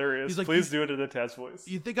 That's hilarious. Like, please do it in a Taz voice.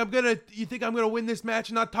 You think I'm gonna win this match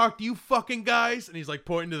and not talk to you fucking guys? And he's like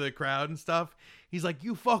pointing to the crowd and stuff. He's like,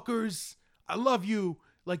 you fuckers, I love you.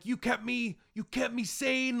 Like you kept me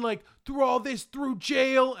sane, like through all this, through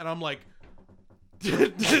jail. And I'm like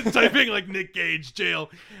typing like Nick Cage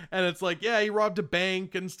jail, and it's like, yeah, he robbed a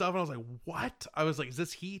bank and stuff. And I was like, what? I was like, is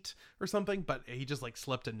this Heat or something? But he just like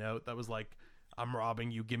slipped a note that was like, I'm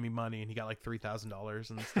robbing you, give me money. And he got like $3,000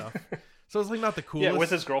 and stuff. So it's like not the coolest. Yeah,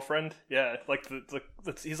 with his girlfriend. Yeah, like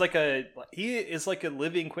he is like a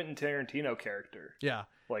living Quentin Tarantino character. Yeah,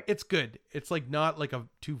 like it's good. It's like not like a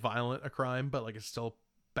too violent a crime, but like it's still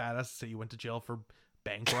badass to say you went to jail for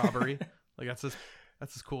bank robbery. Like that's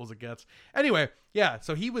as cool as it gets. Anyway, yeah.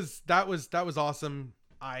 So that was awesome.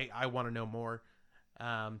 I want to know more.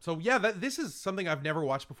 So yeah, this is something I've never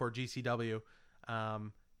watched before. GCW.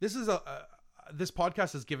 This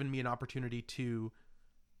podcast has given me an opportunity to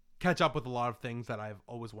catch up with a lot of things that I've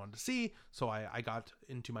always wanted to see. So I got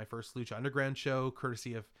into my first Lucha Underground show,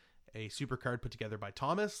 courtesy of a supercard put together by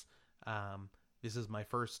Thomas. This is my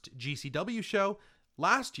first GCW show.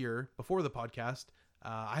 Last year, before the podcast,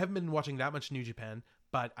 I haven't been watching that much New Japan,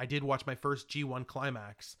 but I did watch my first G1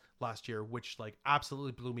 Climax last year, which like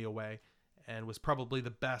absolutely blew me away and was probably the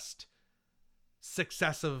best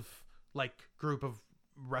successive like group of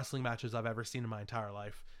wrestling matches I've ever seen in my entire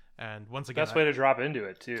life. And once again, best way to drop into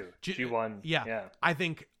it too. G1. Yeah. I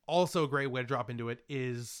think also a great way to drop into it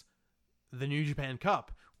is the New Japan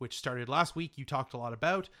Cup, which started last week. You talked a lot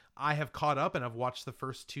about. I have caught up and I've watched the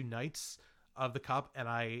first 2 nights of the Cup, and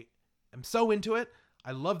I am so into it.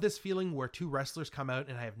 I love this feeling where 2 wrestlers come out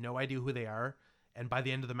and I have no idea who they are, and by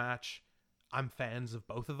the end of the match, I'm fans of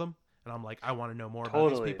both of them, and I'm like, I want to know more about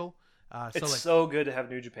these people. It's so good to have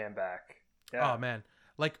New Japan back. Yeah. Oh man,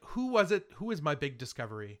 like who was it? Who was my big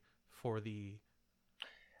discovery for the?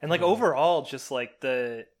 And like overall, just like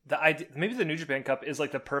the idea, maybe the New Japan Cup is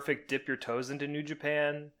like the perfect dip your toes into New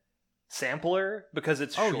Japan sampler because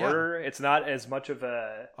it's shorter. Yeah. It's not as much of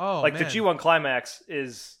a the G1 Climax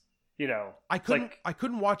is, you know, I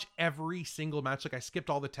couldn't watch every single match. Like I skipped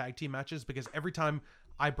all the tag team matches because every time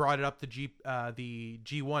I brought it up the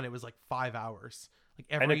G1, it was like 5 hours. Like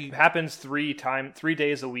and it happens 3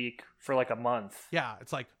 days a week for like a month. Yeah,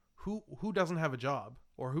 it's like who doesn't have a job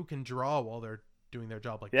or who can draw while they're doing their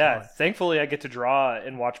job like yeah, thankfully I get to draw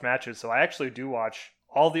and watch matches, so I actually do watch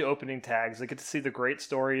all the opening tags. I get to see the great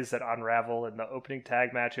stories that unravel in the opening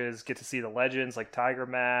tag matches, get to see the legends like Tiger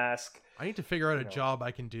Mask. I need to figure out a job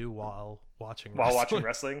I can do while watching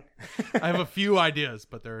wrestling. I have a few ideas,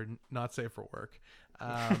 but they're not safe for work.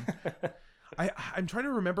 I'm trying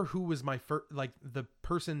to remember who was my first, like the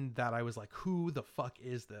person that I was like, who the fuck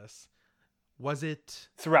is this? Was it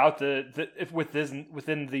throughout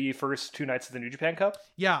within the first 2 nights of the New Japan Cup?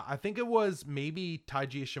 Yeah, I think it was maybe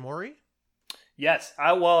Taiji Ishimori. Yes,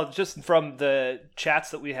 just from the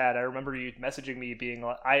chats that we had, I remember you messaging me being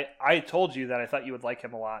like, I told you that I thought you would like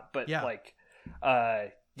him a lot, but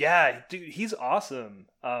dude, he's awesome.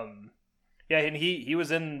 And he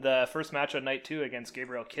was in the first match on night 2 against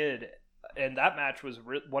Gabriel Kidd, and that match was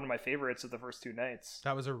one of my favorites of the first 2 nights.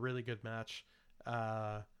 That was a really good match.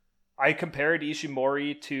 I compared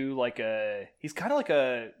Ishimori to he's kind of like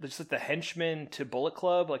just like the henchman to Bullet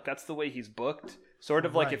Club. Like that's the way he's booked. Sort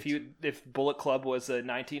of like if Bullet Club was a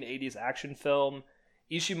 1980s action film,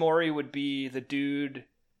 Ishimori would be the dude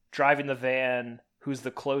driving the van who's the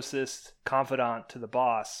closest confidant to the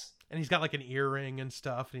boss. And he's got like an earring and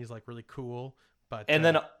stuff, and he's like really cool. But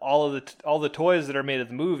then all the toys that are made of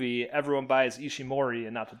the movie, everyone buys Ishimori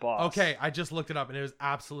and not the boss. Okay, I just looked it up, and it was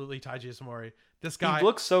absolutely Taiji Ishimori. This guy he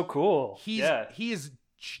looks so cool. He is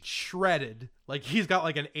shredded. Like he's got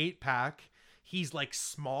like an 8-pack. He's like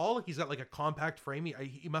small. He's got like a compact frame.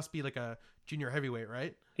 He must be like a junior heavyweight,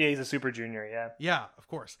 right? Yeah, he's a super junior. Yeah. Yeah, of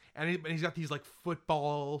course. And he's got these like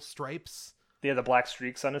football stripes. Yeah, the black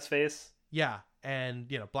streaks on his face. Yeah,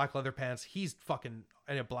 and black leather pants. He's fucking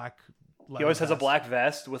in a black. He always has a black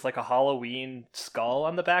vest with like a Halloween skull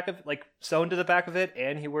on the back of, like sewn to the back of it,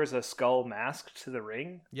 and he wears a skull mask to the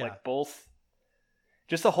ring. Yeah, like both.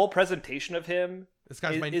 Just the whole presentation of him. This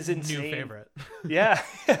guy's my new favorite. yeah.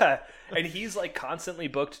 And he's like constantly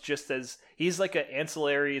booked just as he's like an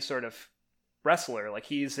ancillary sort of wrestler. Like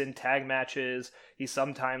he's in tag matches. He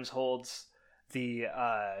sometimes holds the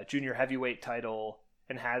junior heavyweight title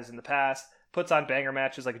and has in the past. Puts on banger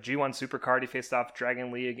matches like a G1 Supercard. He faced off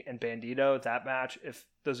Dragon League and Bandito. That match, if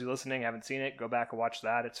those of you listening haven't seen it, go back and watch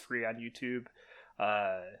that. It's free on YouTube.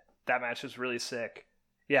 That match is really sick.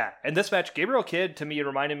 Yeah, and this match, Gabriel Kidd to me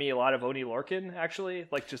reminded me a lot of Oni Lorcan, actually,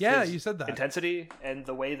 like just you said that intensity and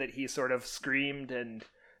the way that he sort of screamed, and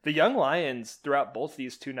the Young Lions throughout both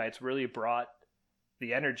these two nights really brought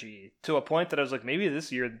the energy to a point that I was like, maybe this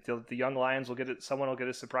year the Young Lions will get it. Someone will get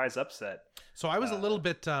a surprise upset. So I was a little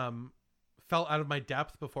bit fell out of my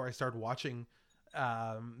depth before I started watching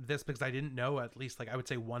this because I didn't know at least like I would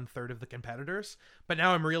say 1/3 of the competitors, but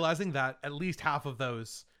now I'm realizing that at least half of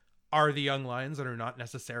those are the Young Lions that are not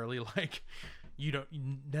necessarily like you don't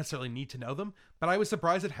necessarily need to know them. But I was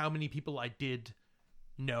surprised at how many people I did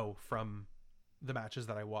know from the matches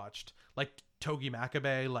that I watched, like Togi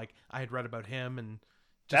Makabe. Like I had read about him, and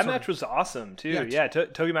that match was awesome too. Yeah,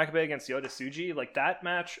 Togi Makabe against Yota Tsuji, like that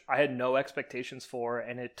match I had no expectations for,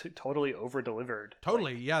 and it totally over delivered.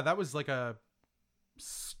 Totally. Yeah, that was like a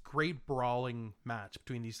great brawling match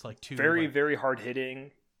between these like two very hard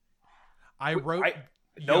hitting.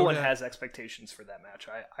 No one has expectations for that match,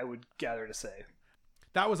 I would gather to say.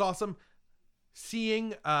 That was awesome.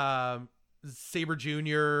 Seeing Sabre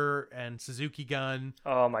Jr. and Suzuki Gun.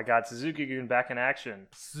 Oh my god, Suzuki Gun back in action.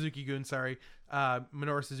 Suzuki Gun, sorry.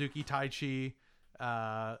 Minoru Suzuki, Taichi.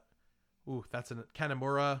 That's a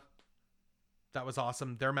Kanemura. That was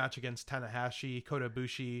awesome. Their match against Tanahashi, Kota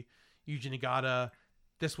Ibushi, Yuji Nagata.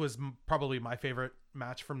 This was probably my favorite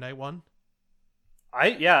match from night one.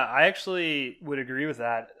 I actually would agree with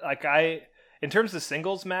that. Like in terms of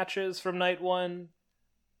singles matches from night one,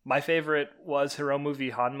 my favorite was Hiromu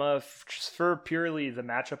v Hanma just for purely the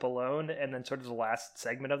matchup alone, and then sort of the last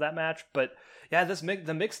segment of that match. But yeah,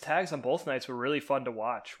 the mixed tags on both nights were really fun to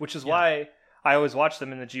watch, which is why I always watch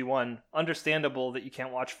them in the G1. Understandable that you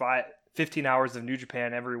can't watch 15 hours of New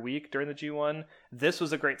Japan every week during the G1. This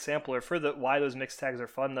was a great sampler for why those mixed tags are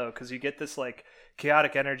fun though, because you get this like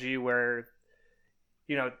chaotic energy where,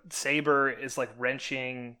 you know, Sabre is like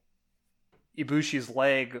wrenching Ibushi's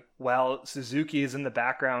leg while Suzuki is in the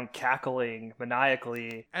background cackling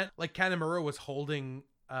maniacally. And like Kanemura was holding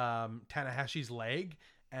Tanahashi's leg,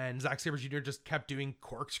 and Zack Sabre Jr. just kept doing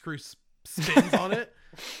corkscrew spins on it.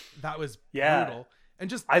 That was brutal. And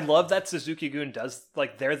just I love that Suzuki-gun does,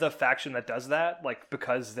 like, they're the faction that does that, like,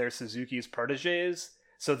 because they're Suzuki's proteges.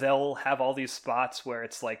 So they'll have all these spots where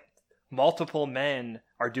it's like multiple men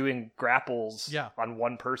are doing grapples on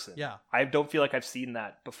one person. Yeah. I don't feel like I've seen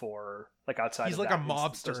that before, like outside He's of like a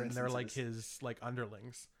mobster and they're like his like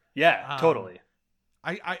underlings. Yeah, totally.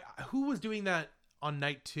 I who was doing that on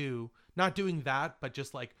night 2? Not doing that, but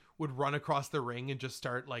just like would run across the ring and just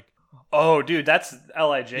start like, oh dude, that's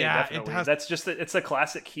LIJ. Yeah, definitely. That's just it's a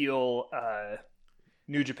classic heel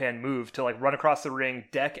New Japan move to like run across the ring,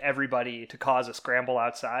 deck everybody to cause a scramble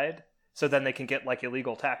outside, so then they can get like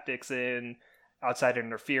illegal tactics in, outside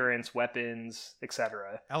interference, weapons,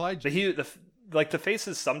 etc. LIJ, the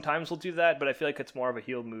faces sometimes will do that, but I feel like it's more of a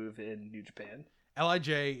heel move in New Japan. LIJ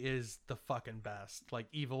is the fucking best. Like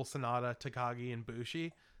Evil, Sonata, Takagi, and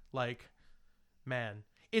Bushi. Like, man,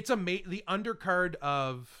 it's the undercard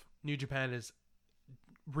of New Japan is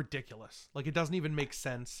ridiculous. Like, it doesn't even make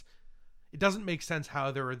sense. It doesn't make sense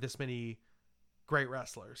how there are this many great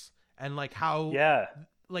wrestlers, and like how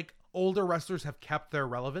like older wrestlers have kept their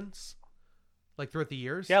relevance like throughout the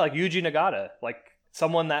years. Yeah, like Yuji Nagata, like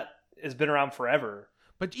someone that has been around forever.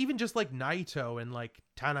 But even just like Naito and like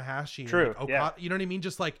Tanahashi, true, and like Okada, you know what I mean?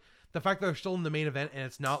 Just like the fact that they're still in the main event and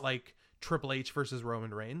it's not like Triple H versus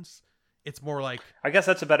Roman Reigns. It's more like, I guess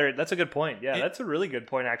that's a good point. Yeah, that's a really good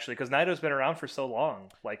point actually, because Naito's been around for so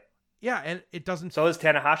long. Like, yeah, and it doesn't. So is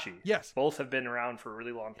Tanahashi. Yes, both have been around for a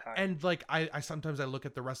really long time. And like I sometimes I look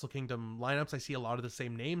at the Wrestle Kingdom lineups, I see a lot of the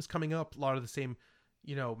same names coming up, a lot of the same,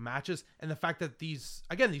 you know, matches, and the fact that these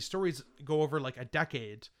stories go over like a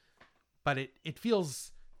decade, but it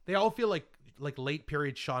feels, they all feel like late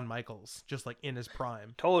period Shawn Michaels, just like in his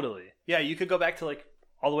prime. Totally. Yeah, you could go back to like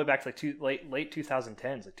all the way back to like late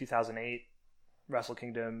 2010s, like 2008 Wrestle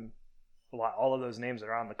Kingdom. All of those names that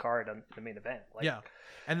are on the card on the main event. Like, yeah.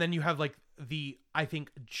 And then you have like I think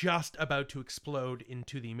just about to explode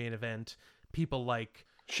into the main event, people like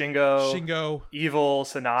Shingo, Evil,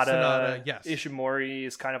 Sonata, yes. Ishimori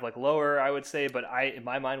is kind of like lower, I would say, but in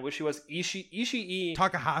my mind wish he was Ishii,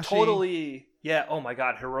 Takahashi. Totally. Yeah, oh my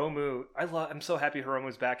god, Hiromu. I'm so happy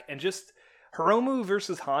Hiromu's back. And just Hiromu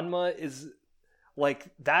versus Hanma is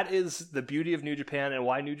like, that is the beauty of New Japan and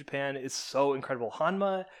why New Japan is so incredible.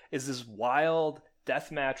 Hanma is this wild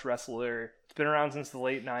deathmatch wrestler. It's been around since the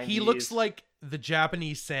late 90s. He looks like the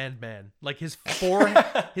Japanese Sandman. Like his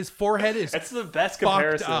forehead is that's the best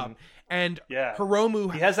comparison. Up. And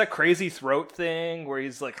Hiromu, he has that crazy throat thing where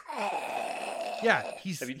he's like, yeah,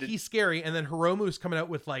 he's scary. And then Hiromu's coming out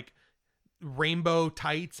with like rainbow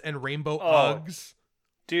tights and rainbow Uggs.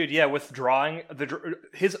 Dude, yeah, with drawing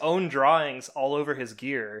his own drawings all over his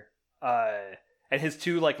gear, and his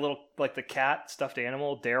two like little like the cat stuffed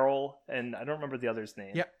animal Daryl, and I don't remember the other's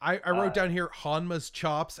name. Yeah, I wrote down here Hanma's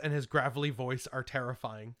chops and his gravelly voice are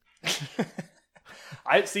terrifying.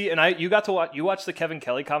 I see, and you watched the Kevin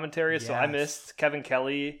Kelly commentary, so I missed Kevin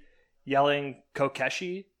Kelly yelling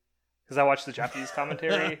Kokeshi because I watched the Japanese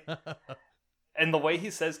commentary, and the way he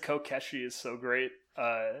says Kokeshi is so great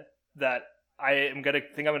that I'm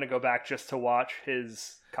gonna go back just to watch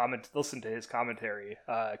listen to his commentary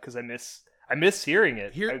because I miss hearing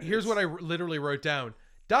it. Here's what I literally wrote down: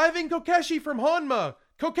 diving Kokeshi from Hanma,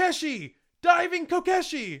 Kokeshi, diving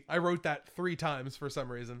Kokeshi. I wrote that 3 times for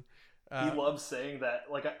some reason. He loves saying that.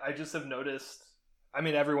 Like I just have noticed. I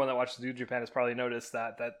mean, everyone that watches New Japan has probably noticed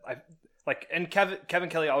that I like. And Kevin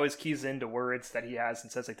Kelly always keys into words that he has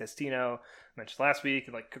and says like Destino mentioned last week,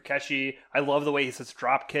 and like Kokeshi. I love the way he says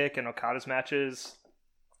drop kick in Okada's matches.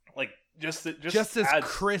 Like just as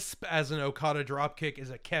crisp as an Okada drop kick is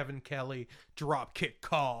a Kevin Kelly drop kick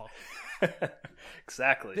call.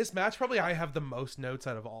 Exactly. This match probably I have the most notes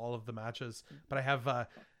out of all of the matches, but I have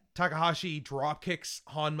Takahashi drop kicks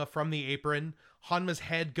Hanma from the apron. Hanma's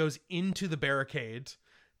head goes into the barricade.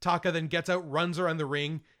 Taka then gets out, runs around the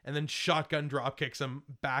ring, and then shotgun drop kicks him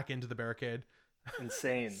back into the barricade.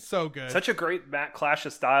 Insane. So good. Such a great clash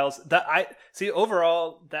of styles.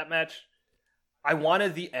 Overall, that match, I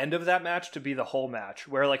wanted the end of that match to be the whole match,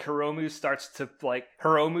 where like Hiromu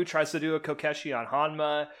tries to do a Kokeshi on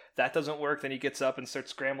Hanma. That doesn't work. Then he gets up and starts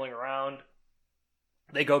scrambling around.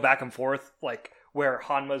 They go back and forth, like where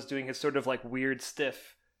Hanma's doing his sort of like weird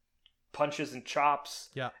stiff punches and chops.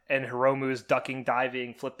 Yeah. And Hiromu's ducking,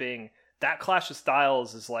 diving, flipping. That clash of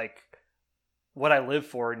styles is like what I live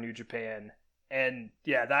for in New Japan. And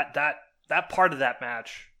yeah, that part of that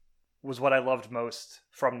match was what I loved most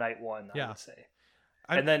from night one, I would say.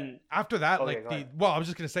 And then after that, I was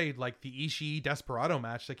just going to say like the Ishii Desperado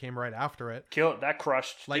match that came right after it. That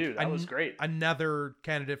crushed, like, dude. That was great. Another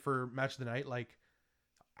candidate for match of the night. Like,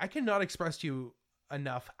 I cannot express to you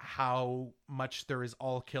enough how much there is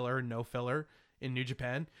all killer, no filler in New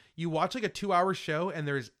Japan. You watch like a 2-hour show and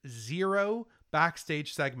there's 0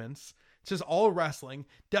 backstage segments. It's just all wrestling.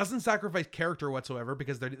 Doesn't sacrifice character whatsoever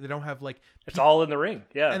because they don't have like... It's all in the ring,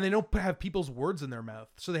 yeah. And they don't have people's words in their mouth.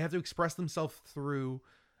 So they have to express themselves through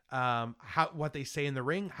what they say in the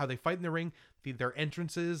ring, how they fight in the ring, their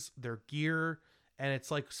entrances, their gear... And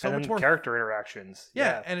it's like so much more character interactions.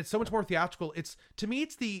 Yeah, and it's so much more theatrical. To me,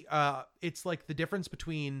 it's like the difference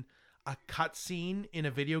between a cutscene in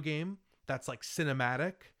a video game that's like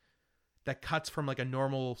cinematic, that cuts from like a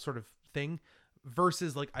normal sort of thing,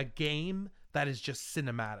 versus like a game that is just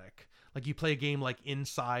cinematic. Like you play a game like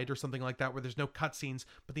Inside or something like that, where there's no cutscenes,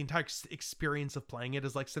 but the entire experience of playing it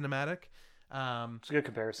is like cinematic. It's a good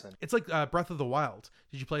comparison. It's like Breath of the Wild.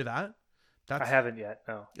 Did you play that? I haven't yet.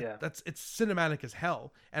 No. Yeah. It's cinematic as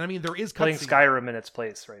hell. And I mean, there is playing Skyrim in its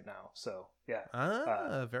place right now. So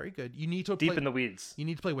yeah. Very good. You need to deep in the weeds. You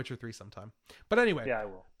need to play Witcher 3 sometime. But anyway, yeah, I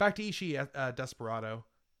will. Back to Ishii Desperado.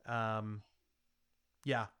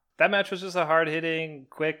 Yeah. That match was just a hard hitting,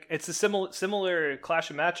 quick. It's a similar clash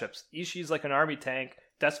of matchups. Ishii's like an army tank.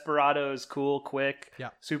 Desperado's cool, quick,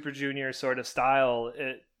 Super Junior sort of style.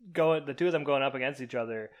 The two of them going up against each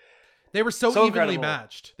other. They were so evenly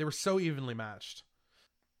matched.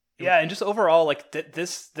 Yeah, and just overall, like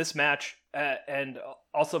this match, and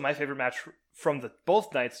also my favorite match from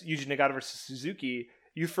both nights, Yuji Nagata versus Suzuki.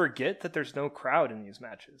 You forget that there's no crowd in these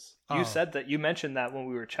matches. You mentioned that when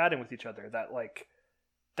we were chatting with each other, that like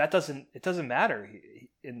it doesn't matter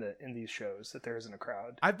in these shows that there isn't a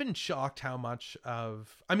crowd. I've been shocked how much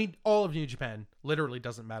all of New Japan literally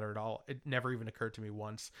doesn't matter at all. It never even occurred to me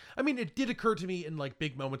once. I mean, it did occur to me in like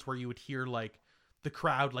big moments where you would hear like the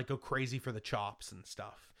crowd like go crazy for the chops and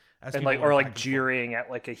stuff. And like, or like jeering at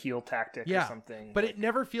like a heel tactic or something. But it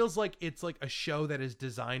never feels like it's like a show that is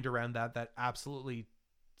designed around that absolutely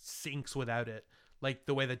sinks without it. Like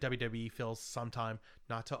the way that WWE feels sometime,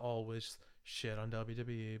 not to always shit on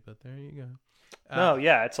WWE, but there you go. No,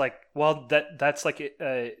 yeah, it's like, well, that's like,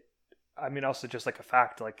 I mean, also just like a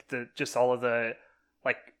fact, like just all of the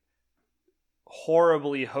like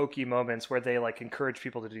horribly hokey moments where they like encourage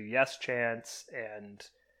people to do yes chants and,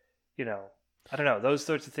 you know, I don't know, those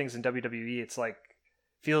sorts of things in WWE, it's like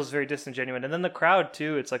feels very disingenuous. And then the crowd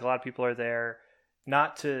too, it's like a lot of people are there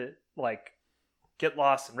not to like get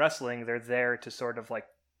lost in wrestling. They're there to sort of like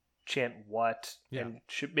chant what and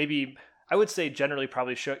maybe I would say generally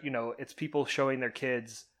probably show, you know, it's people showing their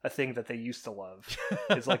kids a thing that they used to love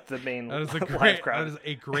is like the main that is a live crowd. That is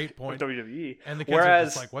a great point. WWE. And the kids are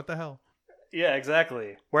just like, what the hell? Yeah,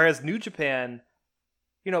 exactly. Whereas New Japan,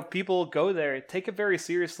 people go there, take it very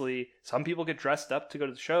seriously. Some people get dressed up to go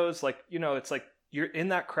to the shows. Like, it's like you're in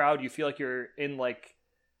that crowd. You feel like you're in like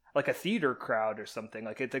a theater crowd or something.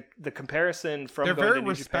 Like the comparison from they're going very to New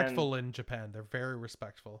respectful in Japan. They're very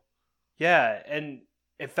respectful. Yeah, and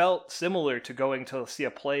it felt similar to going to see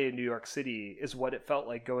a play in New York City is what it felt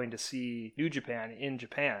like going to see New Japan in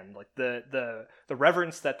Japan. Like the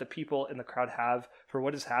reverence that the people in the crowd have for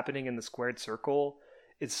what is happening in the squared circle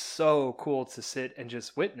is so cool to sit and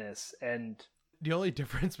just witness. And the only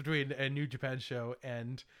difference between a New Japan show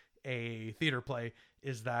and a theater play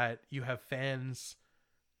is that you have fans.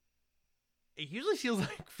 It usually feels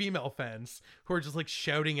like female fans who are just like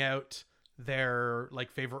shouting out their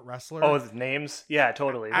like favorite wrestler. Oh, the names? Yeah,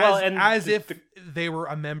 totally. If they were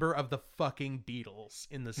a member of the fucking Beatles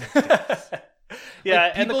in the 60s. Yeah,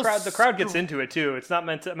 like, and the crowd gets into it too. It's not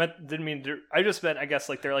didn't mean to, I just meant, I guess,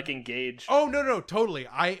 like they're like engaged. Oh, no, totally.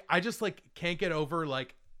 I just like can't get over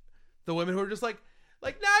like the women who are just like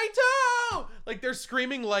Naito! Like they're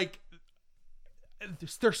screaming like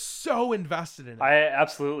they're so invested in it. I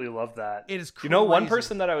absolutely love that. It is crazy. One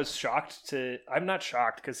person that I was shocked to, I'm not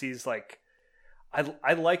shocked because he's like,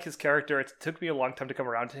 I like his character. It took me a long time to come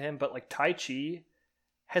around to him, but like Tai Chi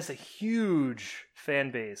has a huge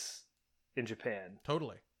fan base in Japan.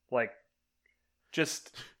 Totally. Like,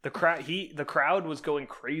 just the crowd was going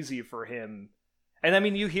crazy for him. And I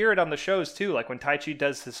mean, you hear it on the shows too. Like when Tai Chi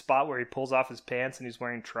does his spot where he pulls off his pants and he's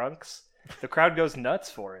wearing trunks, the crowd goes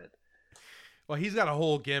nuts for it. Well, he's got a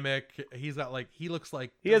whole gimmick. He's got like, he looks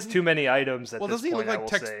like he has too many items. Doesn't he look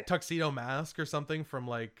like Tuxedo Mask or something from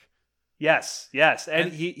like? Yes,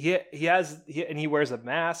 and he wears a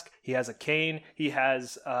mask. He has a cane. He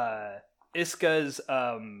has Iska's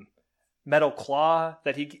metal claw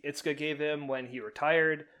that Iska gave him when he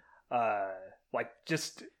retired.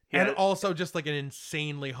 Also just like an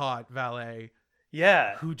insanely hot valet.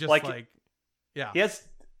 Yeah, who just yeah. He has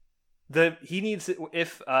he needs,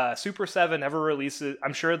 if Super 7 ever releases,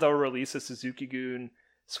 I'm sure they'll release a Suzuki-gun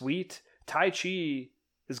suite. Tai Chi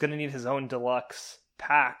is going to need his own deluxe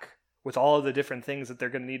pack with all of the different things that they're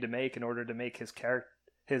going to need to make in order to make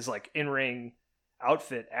his like in-ring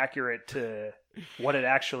outfit accurate to what it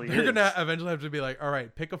actually is. They're going to eventually have to be like, all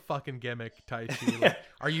right, pick a fucking gimmick, Tai Chi. Like,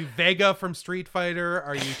 are you Vega from Street Fighter?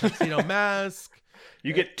 Are you Tuxedo Mask?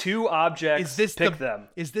 You get two objects, pick them.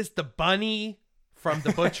 Is this the bunny from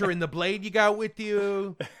The Butcher and the Blade you got with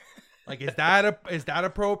you? Like, is that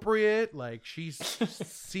appropriate? Like, she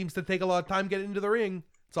seems to take a lot of time getting into the ring.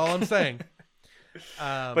 That's all I'm saying.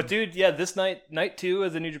 But dude, yeah, this night 2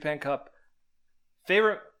 of the New Japan Cup,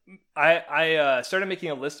 favorite. I started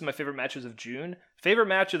making a list of my favorite matches of June. Favorite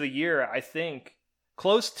match of the year, I think,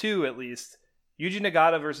 close to at least, Yuji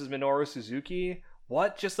Nagata versus Minoru Suzuki.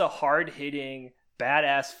 What just a hard hitting,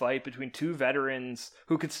 badass fight between two veterans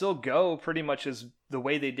who could still go pretty much as the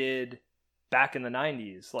way they did back in the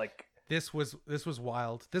 90s. Like this was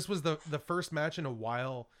wild. This was the first match in a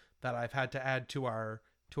while that I've had to add to our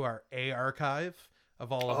A archive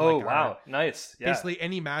of all of wow, nice. Yeah. Basically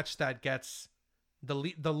any match that gets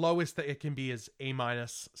the lowest that it can be is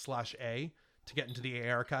A-/A to get into the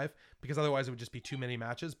A archive, because otherwise it would just be too many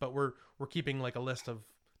matches. But we're keeping like a list of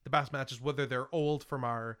the best matches, whether they're old from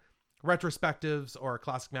our retrospectives or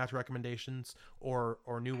classic match recommendations or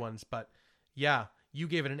new ones. But yeah, you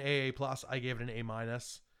gave it an AA+, I gave it an A-.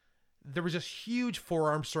 There was just huge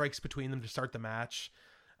forearm strikes between them to start the match.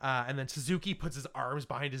 And then Suzuki puts his arms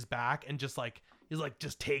behind his back and just like, he's like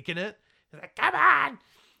just taking it. He's like, come on.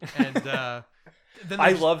 And then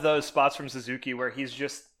I love those spots from Suzuki where he's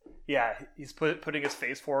just, he's putting his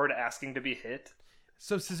face forward, asking to be hit.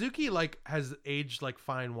 So Suzuki like has aged like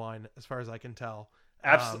fine wine as far as I can tell.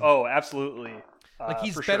 Absolutely. Like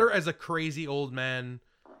he's better as a crazy old man,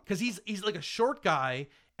 because he's like a short guy,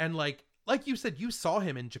 and like you said, you saw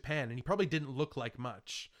him in Japan and he probably didn't look like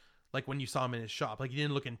much. Like when you saw him in his shop, like he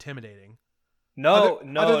didn't look intimidating.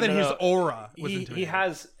 Other than his aura was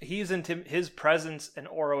intimidating. His presence and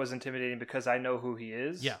aura was intimidating because I know who he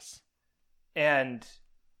is. Yes. And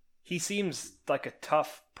he seems like a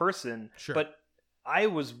tough person. Sure. But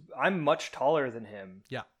I'm much taller than him.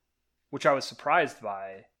 Yeah. Which I was surprised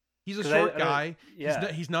by. He's a short guy.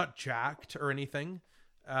 He's not jacked or anything.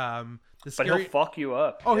 But he'll fuck you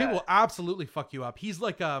up. Oh, yeah. He will absolutely fuck you up. He's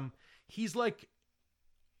like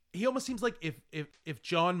he almost seems like if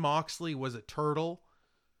John Moxley was a turtle,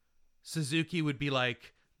 Suzuki would be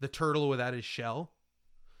like the turtle without his shell,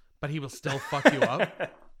 but he will still fuck you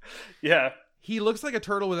up. Yeah. He looks like a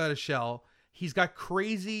turtle without his shell. He's got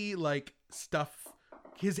crazy like stuff.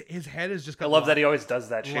 His head is just got, I love that he always does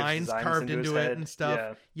that. Lines carved into it and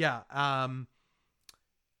stuff. Yeah.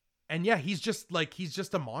 And yeah, he's just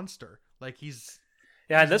a monster. Like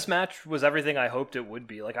Yeah, and this match was everything I hoped it would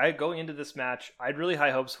be. Like, going into this match, I had really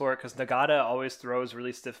high hopes for it because Nagata always throws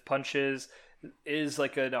really stiff punches, is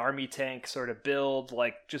like an army tank sort of build,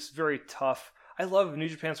 like just very tough. I love New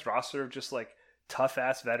Japan's roster of just like tough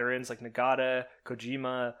ass veterans like Nagata,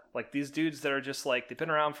 Kojima, like these dudes that are just like, they've been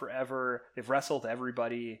around forever, they've wrestled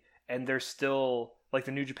everybody, and they're still like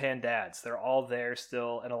the New Japan dads. They're all there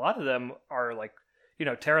still, and a lot of them are like,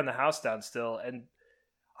 tearing the house down still. And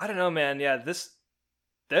I don't know, man. Yeah, this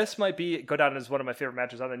might go down as one of my favorite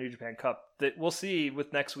matches on the New Japan Cup. That we'll see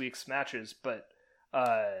with next week's matches, but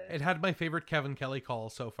it had my favorite Kevin Kelly call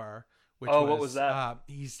so far. What was that?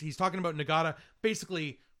 He's talking about Nagata.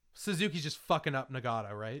 Basically, Suzuki's just fucking up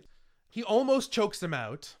Nagata, right? He almost chokes him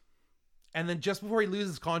out, and then just before he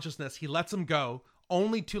loses consciousness, he lets him go,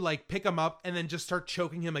 only to like pick him up and then just start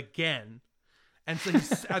choking him again. And so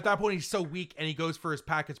at that point, he's so weak, and he goes for his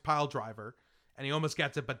package pile driver. And he almost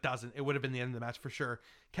gets it, but doesn't. It would have been the end of the match for sure.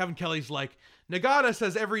 Kevin Kelly's like, Nagata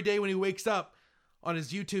says every day when he wakes up on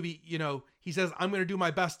his YouTube, he says, I'm going to do my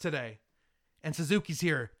best today. And Suzuki's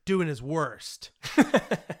here doing his worst.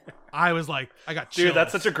 I was like, I got chills. Dude,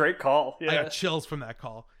 that's such a great call. Yeah. I got chills from that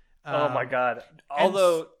call. Oh my God.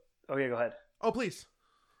 Although, okay, go ahead. Oh, please.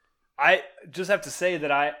 I just have to say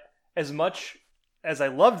that as much as I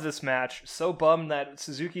loved this match, so bummed that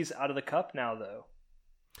Suzuki's out of the cup now, though.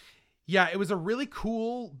 Yeah, it was a really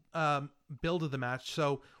cool build of the match.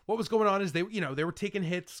 So what was going on is they were taking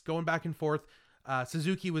hits, going back and forth.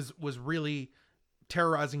 Suzuki was really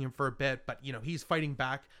terrorizing him for a bit, but he's fighting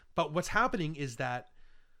back. But what's happening is that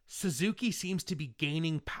Suzuki seems to be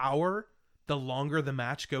gaining power the longer the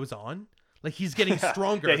match goes on. Like he's getting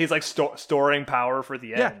stronger. Yeah, he's like storing power for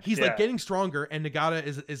the end. Yeah, he's like getting stronger, and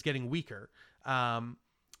Nagata is getting weaker. And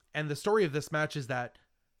the story of this match is that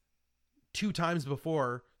 2 times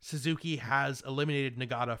before, Suzuki has eliminated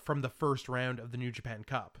Nagata from the first round of the New Japan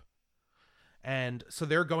Cup. And so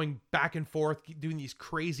they're going back and forth, doing these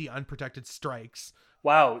crazy unprotected strikes.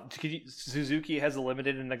 Wow. Suzuki has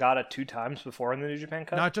eliminated Nagata 2 times before in the New Japan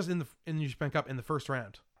Cup? Not just in the New Japan Cup, in the first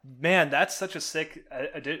round. Man, that's such a sick...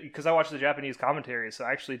 Because I watched the Japanese commentary, so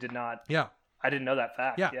I actually did not... Yeah. I didn't know that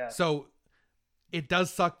fact. Yeah. So it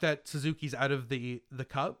does suck that Suzuki's out of the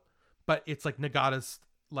cup, but it's like Nagata's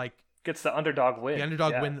like... Gets the underdog win. The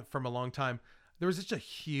underdog win from a long time. There was such a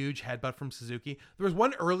huge headbutt from Suzuki. There was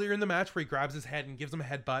one earlier in the match where he grabs his head and gives him a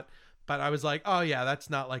headbutt, but I was like, oh yeah, that's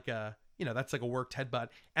not like that's like a worked headbutt.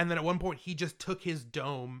 And then at one point he just took his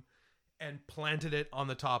dome and planted it on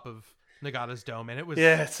the top of Nagata's dome, and it was...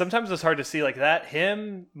 Yeah, sometimes it's hard to see like that.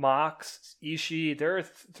 Him, Mox, Ishii, there are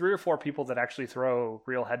 3 or 4 people that actually throw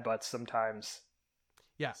real headbutts sometimes.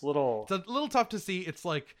 Yeah. It's a little tough to see. It's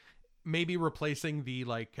like maybe replacing the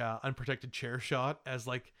like unprotected chair shot as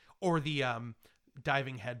like, or the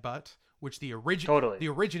diving headbutt, which the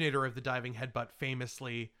originator of the diving headbutt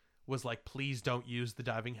famously was like, please don't use the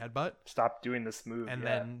diving headbutt. Stop doing this move. And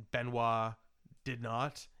then Benoit did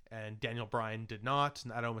not, and Daniel Bryan did not,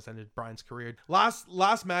 and that almost ended Bryan's career.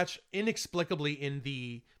 Last match, inexplicably in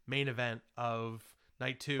the main event of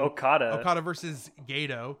night 2, Okada versus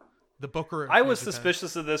Gedo. The Booker. I was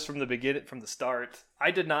suspicious of this from the beginning, from the start. I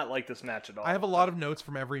did not like this match at all. I have a lot of notes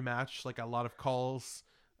from every match, like a lot of calls,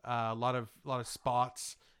 a lot of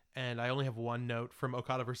spots, and I only have one note from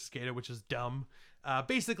Okada versus Gedo, which is dumb.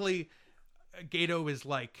 Basically, Gedo is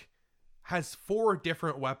like has 4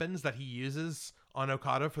 different weapons that he uses on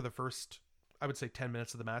Okada for the first, I would say, 10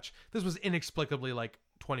 minutes of the match. This was inexplicably like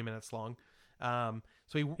 20 minutes long.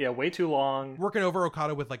 So way too long. Working over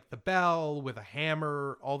Okada with like the bell, with a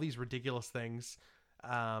hammer, all these ridiculous things,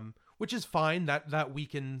 which is fine. That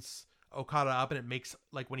weakens Okada up, and it makes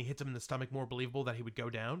like when he hits him in the stomach more believable that he would go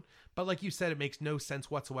down. But like you said, it makes no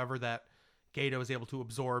sense whatsoever that Gedo is able to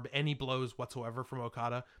absorb any blows whatsoever from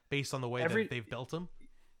Okada based on the way that they've built him.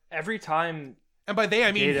 Every time, and by they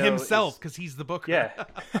I mean Gedo himself, because he's the booker. Yeah.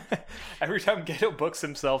 Every time Gedo books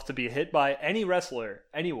himself to be hit by any wrestler,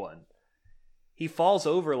 anyone, he falls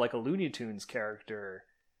over like a Looney Tunes character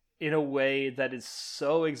in a way that is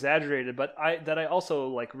so exaggerated, but I also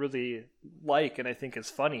like really like, and I think is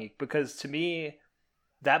funny, because to me,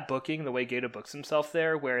 that booking, the way Gedo books himself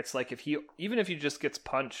there, where it's like even if he just gets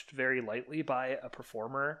punched very lightly by a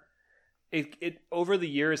performer, it over the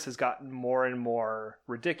years has gotten more and more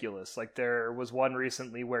ridiculous. Like there was one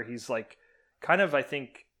recently where he's like kind of, I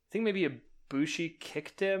think maybe Ibushi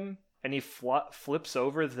kicked him and he flips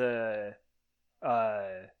over the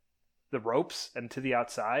ropes and to the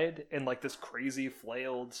outside in like this crazy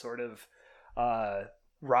flailed sort of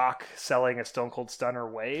Rock selling a Stone Cold Stunner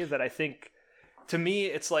way that I think, to me,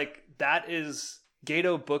 it's like that is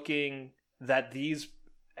Gedo booking that these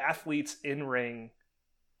athletes in ring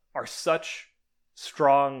are such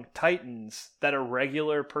strong titans that a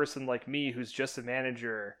regular person like me who's just a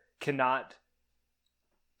manager cannot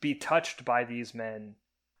be touched by these men.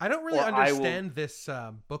 I don't really understand this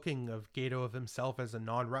booking of Gedo of himself as a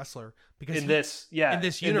non-wrestler because in this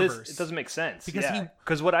universe it doesn't make sense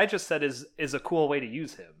because what I just said is a cool way to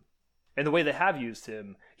use him, and the way they have used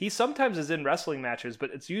him, he sometimes is in wrestling matches, but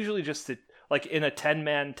it's usually just to, like in a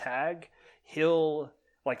 10-man tag he'll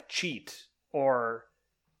like cheat or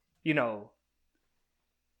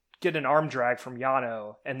get an arm drag from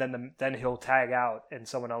Yano, and then he'll tag out and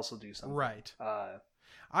someone else will do something. Right.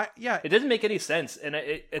 It doesn't make any sense, and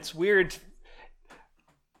it's weird.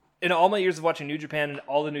 In all my years of watching New Japan and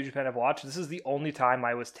all the New Japan I've watched, this is the only time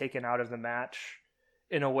I was taken out of the match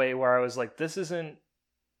in a way where I was like, this doesn't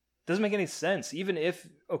make any sense. Even if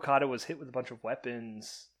Okada was hit with a bunch of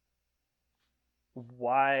weapons,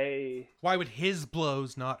 why would his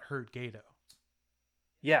blows not hurt Gedo?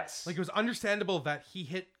 Yes. Like, it was understandable that he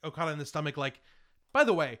hit Okada in the stomach. Like, by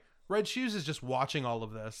the way, Red Shoes is just watching all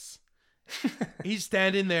of this. He's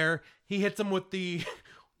standing there. He hits him with the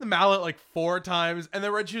mallet like 4 times. And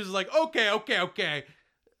then Red Shoes is like, okay. Can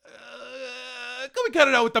we cut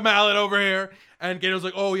it out with the mallet over here? And Gato's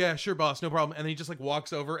like, oh yeah, sure boss, no problem. And then he just like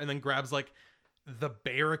walks over and then grabs like the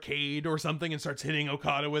barricade or something and starts hitting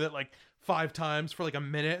Okada with it like 5 times for like a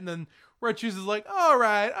minute. And then Red Shoes is like, all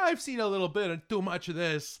right, I've seen a little bit of too much of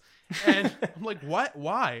this. And I'm like, what?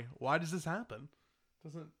 Why does this happen?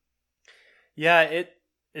 Yeah,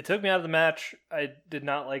 it took me out of the match. I did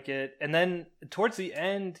not like it. And then towards the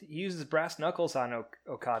end, he uses brass knuckles on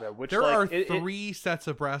Okada, which there are 3 sets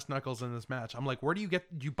of brass knuckles in this match. I'm like, where do you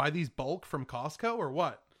buy these bulk from Costco or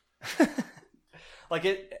what? Like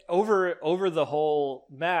it over the whole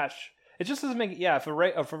match, it just doesn't make. Yeah, if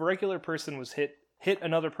a regular person was hit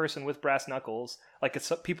another person with brass knuckles, like it's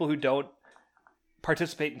people who don't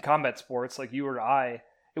participate in combat sports, like you or I,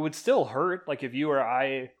 it would still hurt. Like if you or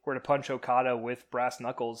I were to punch Okada with brass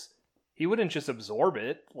knuckles, he wouldn't just absorb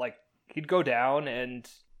it. Like he'd go down, and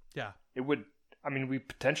it would. I mean,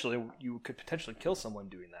 you could potentially kill someone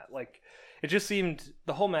doing that. Like it just seemed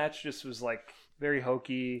the whole match just was like very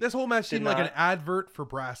hokey. This whole match seemed like an advert for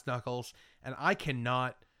brass knuckles, and I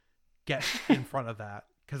cannot get in front of that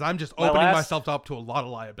because I'm just opening myself up to a lot of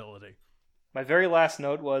liability. My very last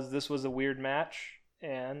note was this was a weird match,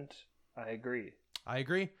 and I agree.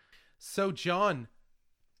 So, John,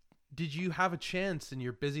 did you have a chance in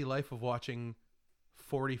your busy life of watching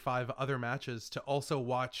 45 other matches to also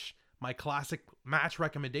watch my classic match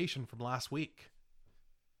recommendation from last week?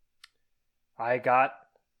 I got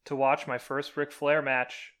to watch my first Ric Flair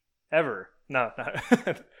match ever. No, not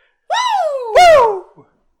Woo!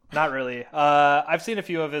 Not really. I've seen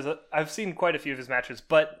quite a few of his matches,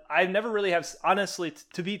 but I never really have, honestly,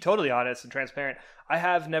 to be totally honest and transparent, I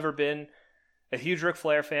have never been a huge Ric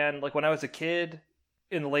Flair fan. Like when I was a kid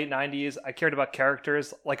in the late 90s, I cared about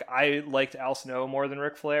characters. Like I liked Al Snow more than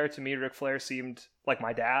Ric Flair. To me, Ric Flair seemed like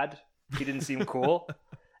my dad. He didn't seem cool.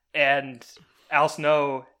 And Al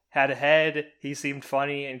Snow had a head. He seemed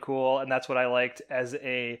funny and cool. And that's what I liked as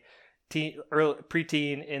a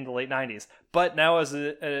preteen in the late 90s. But now as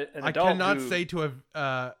an adult, I cannot say to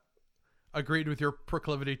have agreed with your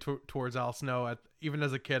proclivity towards Al Snow. Even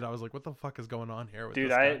as a kid, I was like, what the fuck is going on here with this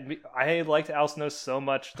guy? I liked Al Snow so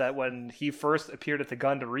much that when he first appeared at the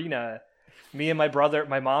Gund Arena,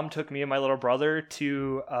 my mom took me and my little brother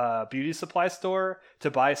to a beauty supply store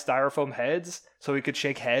to buy styrofoam heads so we could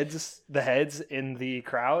shake the heads in the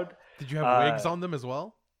crowd. Did you have wigs on them as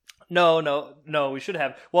well? No, we should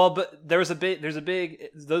have. Well, but there's a big,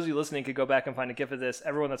 those of you listening could go back and find a gif of this.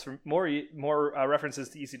 Everyone that's more references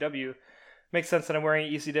to ECW, makes sense that I'm wearing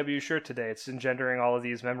an ECW shirt today. It's engendering all of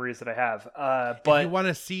these memories that I have. But if you want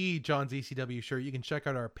to see John's ECW shirt, you can check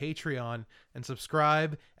out our Patreon and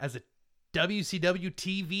subscribe as a WCW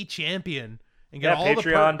TV champion and get all the perks.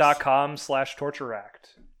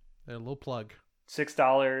 Patreon.com/TortureAct. A little plug.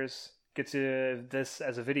 $6 gets you this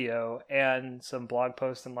as a video and some blog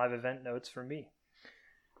posts and live event notes from me.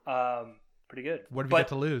 Pretty good. What do we get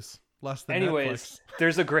to lose? Less than anyways,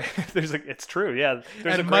 Netflix. it's true, yeah.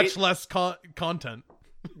 Much less content.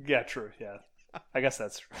 Yeah, true, yeah. I guess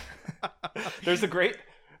that's true. There's a great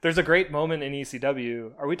moment in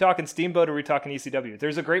ECW. Are we talking Steamboat or are we talking ECW?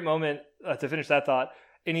 There's a great moment, to finish that thought,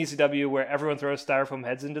 in ECW where everyone throws styrofoam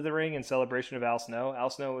heads into the ring in celebration of Al Snow. Al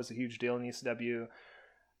Snow was a huge deal in ECW.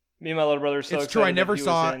 Me and my little brother are so excited. It's true, I never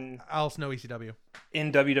saw Al Snow ECW.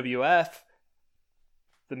 In WWF,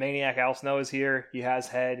 the Maniac Al Snow is here. He has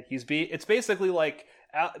head. It's basically like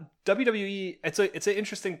WWE, it's an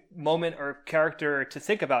interesting moment or character to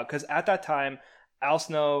think about, because at that time, Al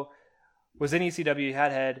Snow was in ECW, he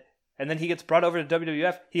had head, and then he gets brought over to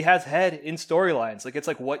WWF. He has head in storylines. Like, it's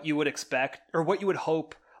like what you would expect or what you would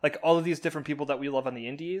hope. Like all of these different people that we love on the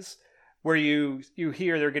indies, where you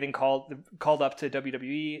hear they're getting called up to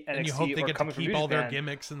WWE, NXT, and you hope they get to keep all their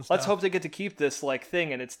gimmicks and stuff. Let's hope they get to keep this like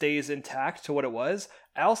thing and it stays intact to what it was.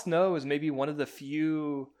 Al Snow is maybe one of the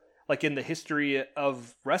few, like in the history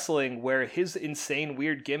of wrestling, where his insane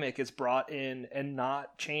weird gimmick is brought in and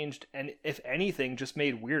not changed, and if anything, just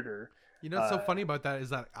made weirder. You know what's so funny about that is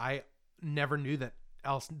that I never knew that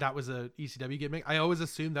that was a ECW gimmick. I always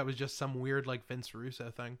assumed that was just some weird like Vince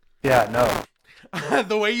Russo thing. Yeah, no.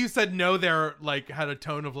 The way you said no there like had a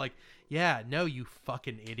tone of like, yeah, no, you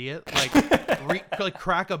fucking idiot. Like, like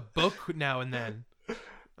crack a book now and then.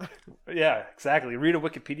 Yeah, exactly. Read a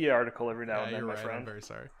Wikipedia article every now and then, my friend. I'm very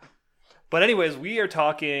sorry. But anyways, we are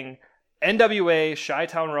talking NWA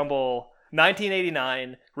Chi-Town Rumble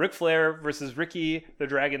 1989, Ric Flair versus Ricky the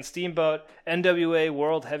Dragon Steamboat, NWA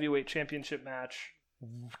World Heavyweight Championship match.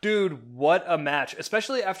 Dude, what a match.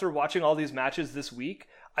 Especially after watching all these matches this week.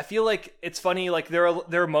 I feel like it's funny, like there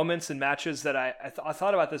are moments in matches that I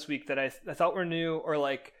thought about this week that I thought were new, or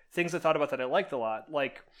like things I thought about that I liked a lot.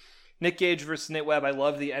 Like Nick Gage versus Nate Webb, I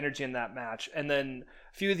love the energy in that match. And then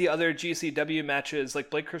a few of the other GCW matches, like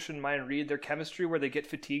Blake Christian and Mayan Reed, their chemistry where they get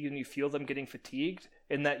fatigued and you feel them getting fatigued,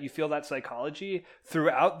 and that you feel that psychology.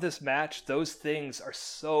 Throughout this match, those things are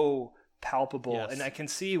so palpable. Yes. And I can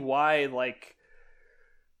see why, like,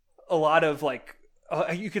 a lot of, like,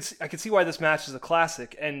 I could see why this match is a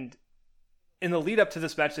classic. And in the lead up to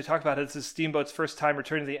this match, they talk about it. This is Steamboat's first time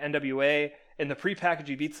returning to the NWA. In the pre-package,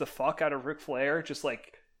 he beats the fuck out of Ric Flair, just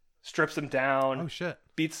like strips him down. Oh shit!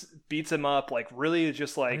 Beats him up, like really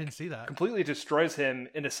just like, I didn't see that. Completely destroys him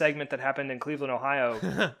in a segment that happened in Cleveland,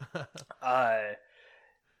 Ohio.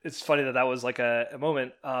 It's funny that was like a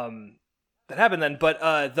moment that happened then. But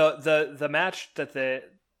the match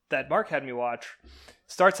that Mark had me watch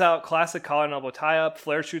starts out classic collar and elbow tie up.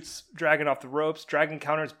 Flair shoots Dragon off the ropes. Dragon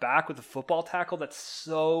counters back with a football tackle that's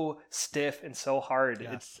so stiff and so hard.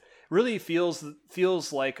 Yes. It really feels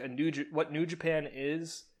like what New Japan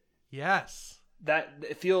is. Yes.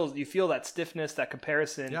 You feel that stiffness, that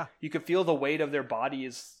comparison. Yeah. You can feel the weight of their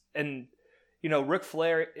bodies. And, you know, Ric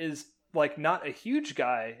Flair is like not a huge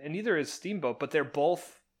guy, and neither is Steamboat, but they're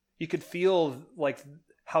both, you could feel like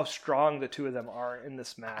how strong the two of them are in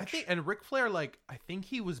this match. And Ric Flair, like, I think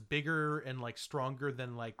he was bigger and like stronger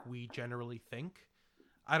than like we generally think.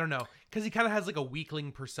 I don't know, because he kind of has like a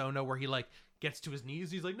weakling persona where he like gets to his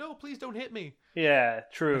knees. He's like, no, please don't hit me. Yeah,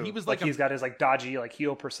 true. But he was like he's got his like dodgy like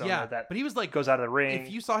heel persona. Yeah, that but he was like goes out of the ring.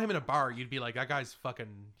 If you saw him in a bar, you'd be like, that guy's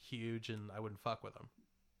fucking huge, and I wouldn't fuck with him.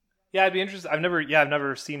 Yeah, I'd be interested. I've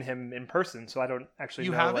never seen him in person, so I don't actually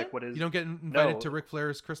know like what is. You don't get invited to Ric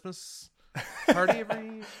Flair's Christmas party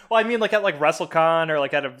every. Well, I mean, like at like WrestleCon or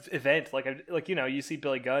like at an event, like you know, you see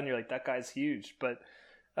Billy Gunn, you're like, that guy's huge. But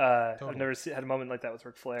totally. I've never had a moment like that with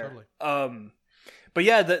Ric Flair. Totally. But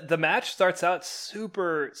yeah, the match starts out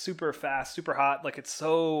super super fast, super hot. Like it's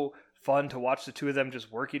so fun to watch the two of them just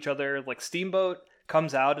work each other. Like Steamboat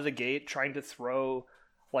comes out of the gate trying to throw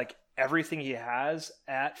like everything he has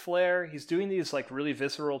at Flair. He's doing these like really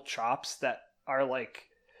visceral chops that are like,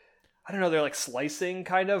 I don't know, they're like slicing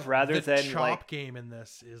kind of rather than the chop like game in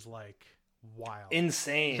this is like wild,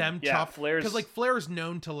 insane. Chop Flair's, because like Flair's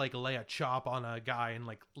known to like lay a chop on a guy and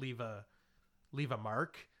like leave a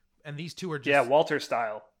mark, and these two are just Walter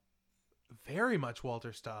style, very much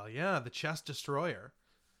Walter style. Yeah, the chest destroyer.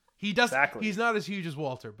 He does. Exactly. He's not as huge as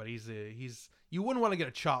Walter, but he's you wouldn't want to get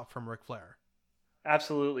a chop from Ric Flair.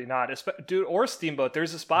 Absolutely not. Dude, or Steamboat.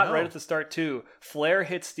 There's a spot right at the start, too. Flair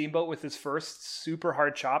hits Steamboat with his first super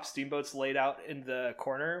hard chop. Steamboat's laid out in the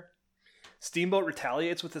corner. Steamboat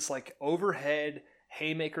retaliates with this, like, overhead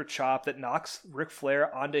haymaker chop that knocks Ric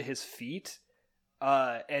Flair onto his feet,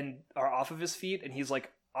 or off of his feet, and he's,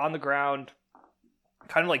 like, on the ground,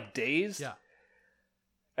 kind of, like, dazed. Yeah.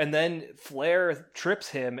 And then Flair trips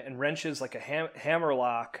him and wrenches, like, a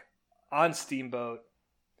hammerlock on Steamboat.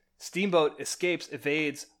 Steamboat escapes,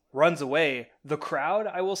 evades, runs away. The crowd,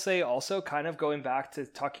 I will say, also kind of going back to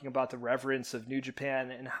talking about the reverence of New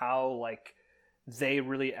Japan and how like they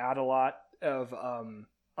really add a lot of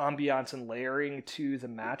ambiance and layering to the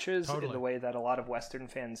matches in the way that a lot of Western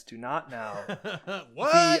fans do not now.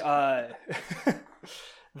 What?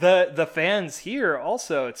 The fans here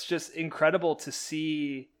also, it's just incredible to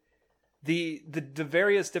see the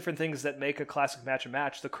various different things that make a classic match a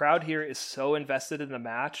match. The crowd here is so invested in the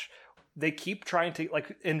match. They keep trying to,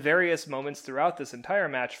 like, in various moments throughout this entire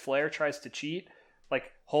match, Flair tries to cheat. Like,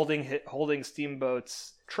 holding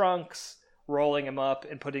Steamboat's trunks, rolling him up,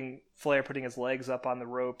 and Flair putting his legs up on the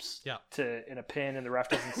ropes in a pin, and the ref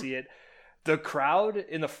doesn't see it. The crowd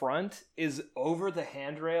in the front is over the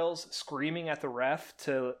handrails screaming at the ref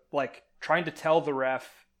to like trying to tell the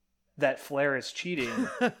ref that Flair is cheating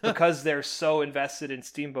because they're so invested in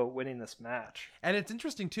Steamboat winning this match. And it's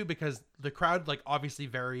interesting too because the crowd, like, obviously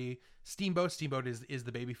very Steamboat is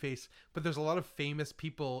the babyface, but there's a lot of famous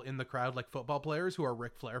people in the crowd, like football players who are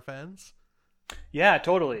Ric Flair fans. Yeah,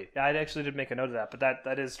 totally. I actually did make a note of that, but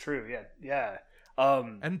that is true. Yeah.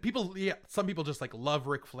 And people, some people just like love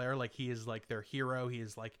Ric Flair. Like, he is like their hero. He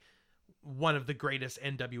is like one of the greatest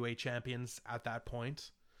NWA champions at that point.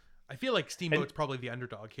 I feel like Steamboat's probably the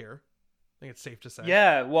underdog here. I think it's safe to say.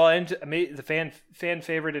 Yeah, well, and the fan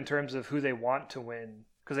favorite in terms of who they want to win,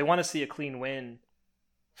 because they want to see a clean win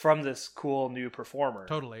from this cool new performer.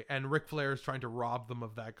 Totally. And Ric Flair is trying to rob them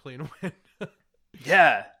of that clean win.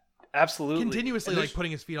 Yeah, absolutely. Continuously like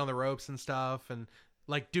putting his feet on the ropes and stuff, and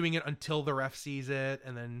like doing it until the ref sees it,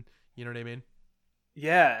 and then, you know what I memean?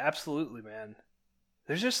 Yeah, absolutely, man.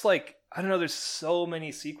 There's just like, I don't know, there's so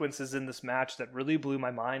many sequences in this match that really blew my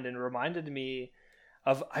mind and reminded me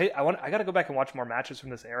of, I got to go back and watch more matches from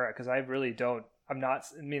this era, because I really don't,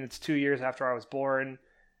 it's 2 years after I was born.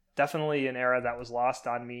 Definitely an era that was lost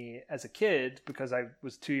on me as a kid, because I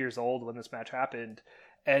was 2 years old when this match happened.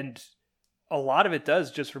 And a lot of it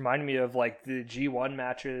does just remind me of like the G1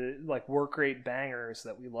 matches, like work rate bangers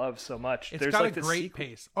that we love so much. There's got like a great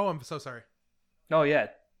pace. Oh, I'm so sorry. Oh yeah.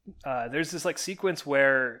 There's this like sequence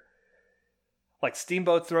where like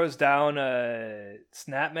Steamboat throws down a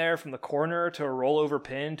snapmare from the corner to a rollover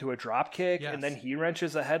pin to a drop kick, and then he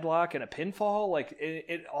wrenches a headlock and a pinfall. Like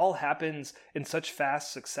it all happens in such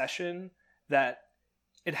fast succession that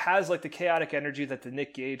it has like the chaotic energy that the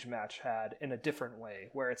Nick Gage match had in a different way,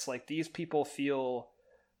 where it's like these people feel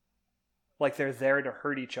like they're there to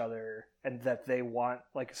hurt each other, and that they want,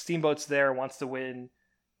 like, Steamboat's there, wants to win,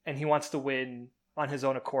 and he wants to win on his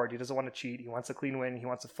own accord. He doesn't want to cheat. He wants a clean win. He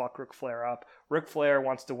wants to fuck Ric Flair up. Ric Flair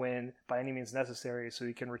wants to win by any means necessary so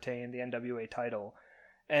he can retain the NWA title.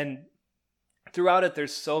 And throughout it,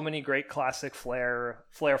 there's so many great classic Flair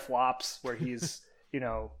flops where he's,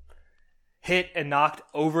 hit and knocked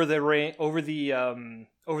over the ring, over the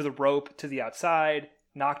rope to the outside,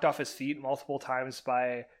 knocked off his feet multiple times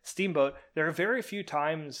by Steamboat. There are very few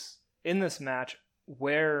times in this match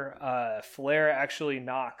where Flair actually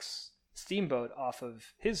knocks Steamboat off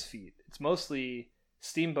of his feet. It's mostly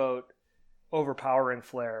Steamboat overpowering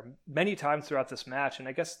Flair many times throughout this match, and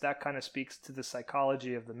I guess that kind of speaks to the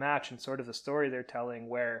psychology of the match and sort of the story they're telling,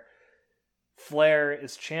 where Flair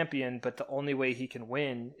is champion, but the only way he can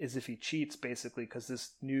win is if he cheats, basically, because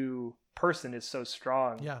this new person is so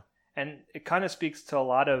strong. Yeah. And it kind of speaks to a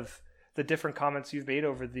lot of the different comments you've made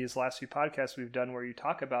over these last few podcasts we've done, where you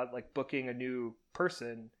talk about like booking a new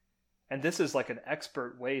person. And this is like an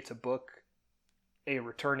expert way to book a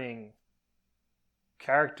returning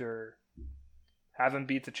character, have him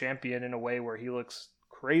beat the champion in a way where he looks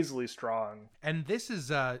crazily strong. And this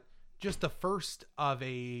is just the first of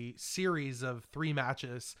a series of 3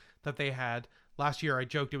 matches that they had. Last year I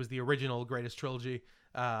joked it was the original Greatest Trilogy,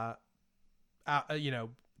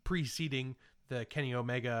 preceding the Kenny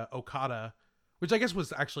Omega Okada, which I guess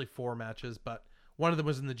was actually 4 matches, but one of them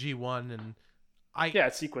was in the G1, and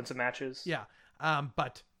a sequence of matches. Yeah.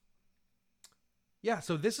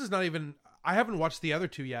 So this is not even, I haven't watched the other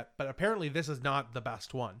 2 yet, but apparently this is not the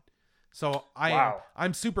best one. So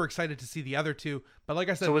I'm super excited to see the other 2. But like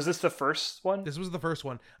I said, so was this the first one? This was the first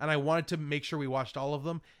one, and I wanted to make sure we watched all of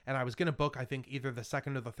them. And I was gonna book, I think, either the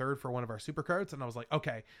second or the third for one of our supercards. And I was like,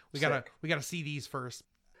 okay, we gotta see these first.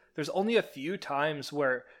 There's only a few times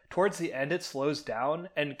where towards the end it slows down,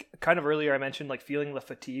 and kind of earlier I mentioned like feeling the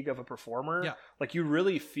fatigue of a performer. Yeah. Like you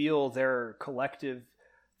really feel their collective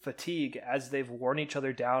fatigue as they've worn each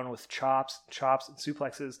other down with chops and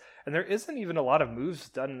suplexes. And there isn't even a lot of moves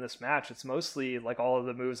done in this match. It's mostly like all of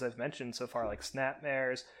the moves I've mentioned so far, like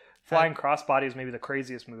snapmares, flying crossbody is maybe the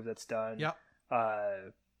craziest move that's done. Yeah.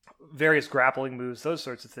 Various grappling moves, those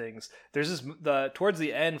sorts of things. There's towards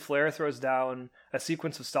the end, Flair throws down a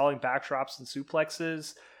sequence of stalling backdrops and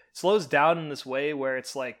suplexes. It slows down in this way where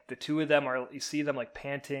it's like the two of them you see them like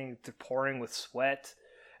panting, they're pouring with sweat,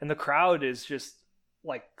 and the crowd is just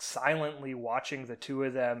like silently watching the two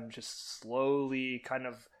of them just slowly kind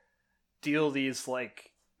of deal these like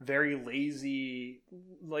very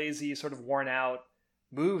lazy sort of worn out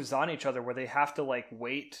moves on each other, where they have to like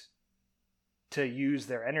wait to use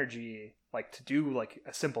their energy, like to do like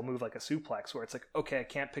a simple move like a suplex, where it's like, okay, I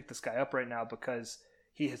can't pick this guy up right now because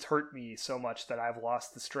he has hurt me so much that I've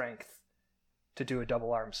lost the strength to do a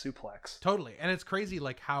double arm suplex. Totally. And it's crazy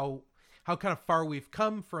like how kind of far we've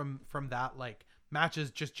come from that. Like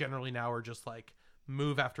matches just generally now are just like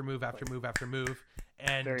move after move after move after move,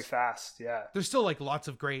 and very fast. Yeah, there's still like lots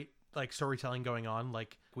of great like storytelling going on.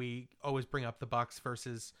 Like we always bring up the Bucks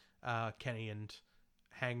versus Kenny and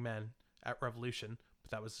Hangman at Revolution,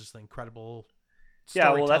 but that was just an incredible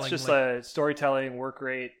yeah, well, that's just a storytelling work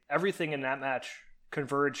rate. Everything in that match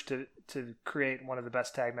converged to create one of the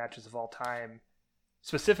best tag matches of all time,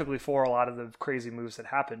 specifically for a lot of the crazy moves that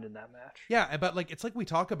happened in that match. Yeah, but like it's like we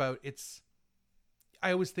talk about,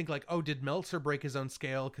 I always think like, oh, did Meltzer break his own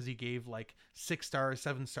scale because he gave like 6 stars,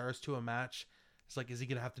 7 stars to a match? It's like, is he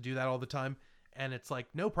gonna have to do that all the time? And it's like,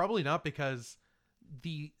 no, probably not, because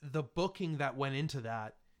the booking that went into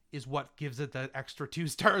that is what gives it that extra 2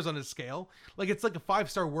 stars on his scale. Like it's like a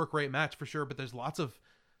 5-star work rate match for sure, but there's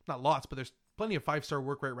there's plenty of 5-star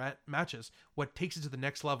work rate matches. What takes it to the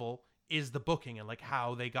next level is the booking and like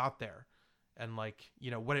how they got there, and like,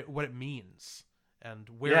 you know, what it means, and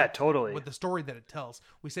where, yeah, totally, with the story that it tells.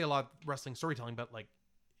 We say a lot of wrestling storytelling, but like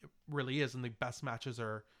it really is, and the best matches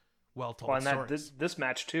are well told. Well, and this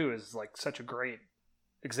match too is like such a great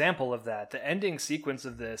example of that. The ending sequence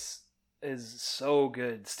of this is so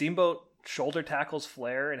good. Steamboat shoulder tackles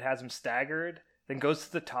Flair and has him staggered, then goes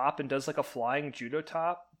to the top and does like a flying judo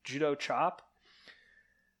chop.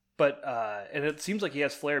 But and it seems like he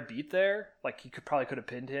has Flair beat there. Like he could have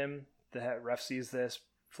pinned him. The ref sees this.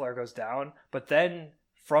 Flair goes down. But then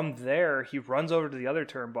from there, he runs over to the other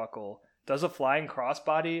turnbuckle, does a flying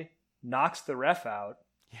crossbody, knocks the ref out.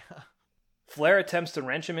 Yeah. Flair attempts to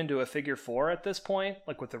wrench him into a figure 4 at this point,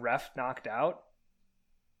 like with the ref knocked out.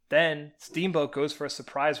 Then Steamboat goes for a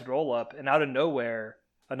surprise roll up, and out of nowhere,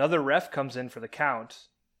 another ref comes in for the count.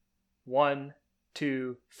 1,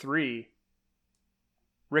 2, 3.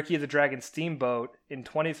 Ricky the Dragon Steamboat, in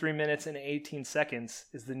 23 minutes and 18 seconds,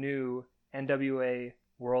 is the new NWA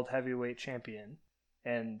World Heavyweight Champion.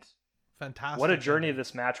 And fantastic. What a journey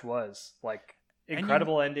this match was. Like,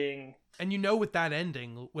 incredible ending. And you know, with that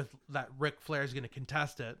ending, with that Ric Flair's going to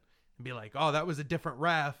contest it and be like, oh, that was a different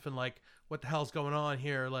ref, and like, what the hell's going on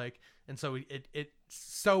here? Like, and so it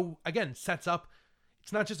so again sets up,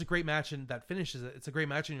 it's not just a great match and that finishes it. It's a great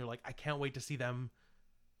match and you're like, I can't wait to see them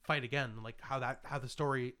fight again. Like how the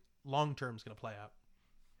story long term is going to play out.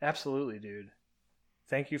 Absolutely, dude.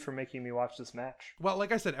 Thank you for making me watch this match. Well,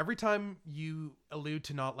 like I said, every time you allude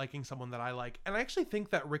to not liking someone that I like, and I actually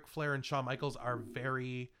think that Ric Flair and Shawn Michaels are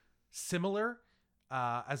very similar.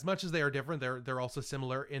 As much as they are different, they're also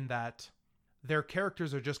similar in that their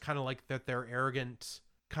characters are just kind of like that. They're arrogant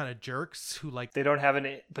kind of jerks who like, they don't have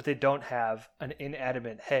an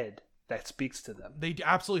inanimate head that speaks to them. They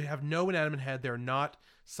absolutely have no inanimate head. They're not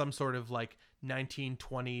some sort of like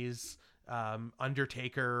 1920s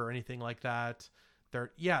Undertaker or anything like that.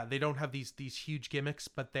 They don't have these huge gimmicks,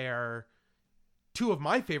 but they are 2 of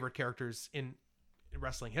my favorite characters in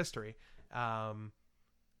wrestling history.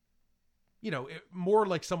 You know, more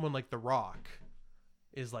like someone like The Rock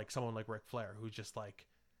is like someone like Ric Flair, who's just like,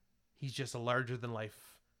 he's just a larger than life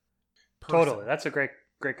person. Totally. That's a great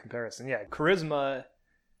comparison. Yeah. Charisma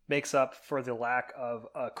makes up for the lack of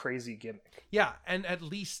a crazy gimmick. Yeah. And at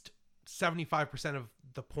least 75% of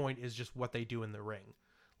the point is just what they do in the ring.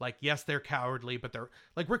 Like, yes, they're cowardly, but they're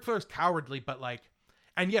like, Ric Flair's cowardly, but like,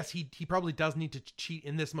 and yes, he probably does need to cheat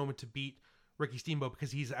in this moment to beat Ricky Steamboat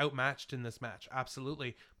because he's outmatched in this match.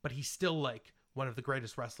 Absolutely. But he's still like one of the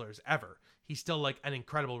greatest wrestlers ever. He's still like an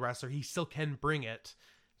incredible wrestler. He still can bring it.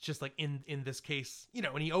 It's just like in this case, you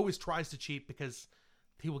know, and he always tries to cheat because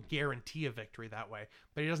he will guarantee a victory that way,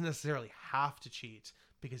 but he doesn't necessarily have to cheat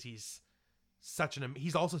because he's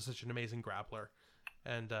also such an amazing grappler.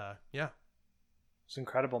 And yeah. It's an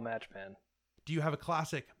incredible match, man. Do you have a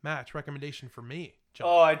classic match recommendation for me, John?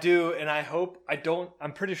 Oh, I do. And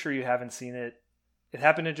I'm pretty sure you haven't seen it. It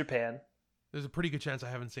happened in Japan. There's a pretty good chance I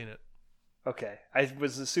haven't seen it. Okay. I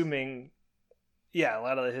was assuming, yeah, a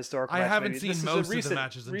lot of the historical matches. I haven't seen most of the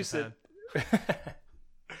matches in Japan.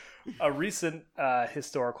 A recent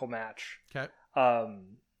historical match. Okay.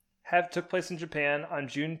 Took place in Japan on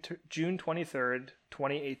June 23rd,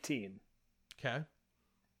 2018. Okay.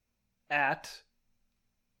 At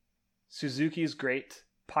Suzuki's Great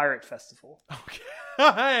Pirate Festival. Okay.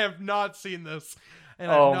 I have not seen this.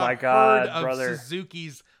 And oh I've not my God, heard brother. Of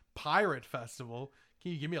Suzuki's Pirate Festival.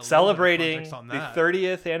 Can you give me a celebrating little bit of context on the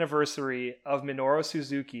that? 30th anniversary of Minoru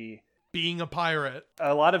Suzuki being a pirate?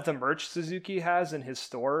 A lot of the merch Suzuki has in his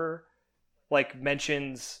store like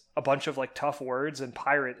mentions a bunch of like tough words, and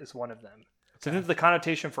pirate is one of them. So I think the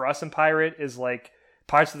connotation for us in pirate is like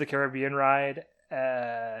Pirates of the Caribbean ride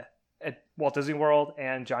at Walt Disney World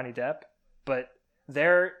and Johnny Depp. but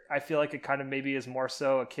there I feel like it kind of maybe is more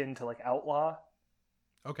so akin to like Outlaw.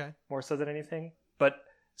 Okay. More so than anything. But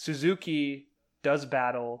Suzuki does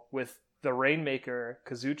battle with the Rainmaker,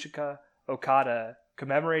 Kazuchika Okada,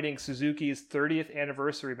 commemorating Suzuki's 30th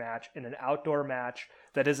anniversary match in an outdoor match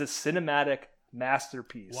that is a cinematic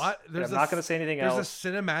masterpiece. What? I'm not going to say anything else.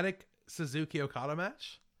 There's a cinematic Suzuki Okada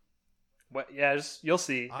match? What? Yeah, you'll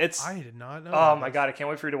see. I did not know. Oh my God, I can't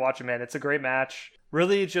wait for you to watch it, man. It's a great match.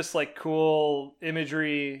 Really just like cool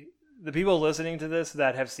imagery. The people listening to this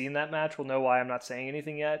that have seen that match will know why I'm not saying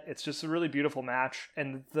anything yet. It's just a really beautiful match.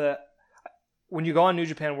 And when you go on New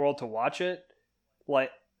Japan World to watch it,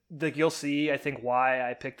 like you'll see, I think, why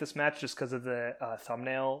I picked this match, just because of the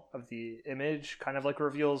thumbnail of the image kind of like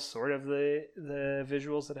reveals sort of the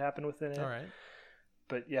visuals that happen within it. All right.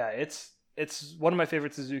 But yeah, it's one of my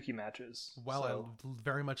favorite Suzuki matches. Well, so. I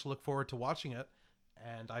very much look forward to watching it,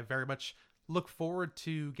 and I very much look forward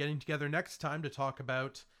to getting together next time to talk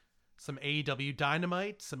about some AEW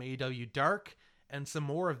Dynamite, some AEW Dark, and some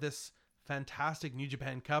more of this fantastic New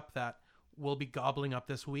Japan Cup that we'll be gobbling up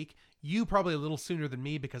this week. You probably a little sooner than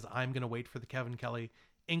me, because I'm going to wait for the Kevin Kelly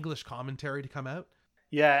English commentary to come out.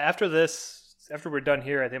 Yeah, after we're done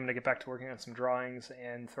here, I think I'm going to get back to working on some drawings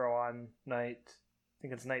and throw on I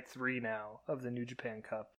think it's night 3 now of the New Japan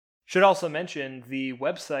Cup. Should also mention the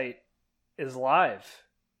website is live.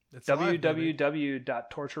 It's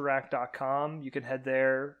www.torturerack.com. You can head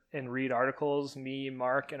there and read articles me,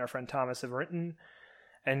 Mark, and our friend Thomas have written,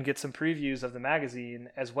 and get some previews of the magazine,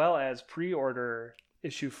 as well as pre-order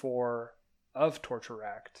issue 4 of Torture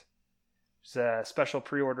Rack. It's a special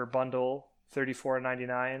pre-order bundle,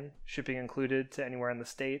 $34.99, shipping included to anywhere in the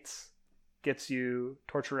States. Gets you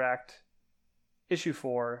Torture Rack issue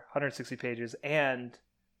 4, 160 pages, and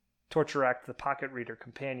Torture Rack the Pocket Reader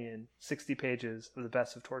Companion, 60 pages of the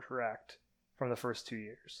best of Torture Rack from the first 2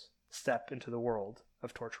 years. Step into the world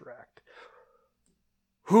of Torture Rack.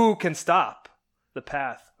 Who can stop the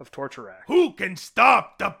path of Torture Rack? Who can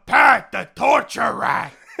stop the path of Torture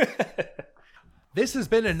Rack? This has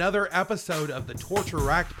been another episode of the Torture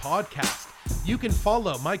Rack podcast. You can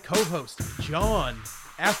follow my co-host, John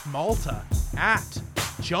F. Malta, at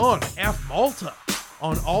John F. Malta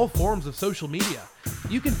on all forms of social media.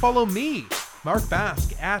 You can follow me, Mark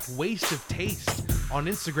Bask, at Waste of Taste on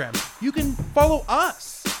Instagram. You can follow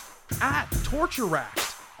us at Torture Rack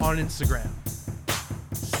on Instagram.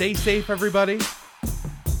 Stay safe, everybody.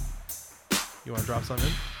 You want to drop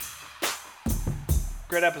something?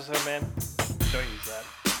 Great episode, man. Don't use that.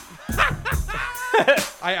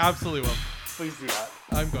 I absolutely will. Please do not.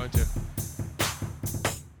 I'm going to.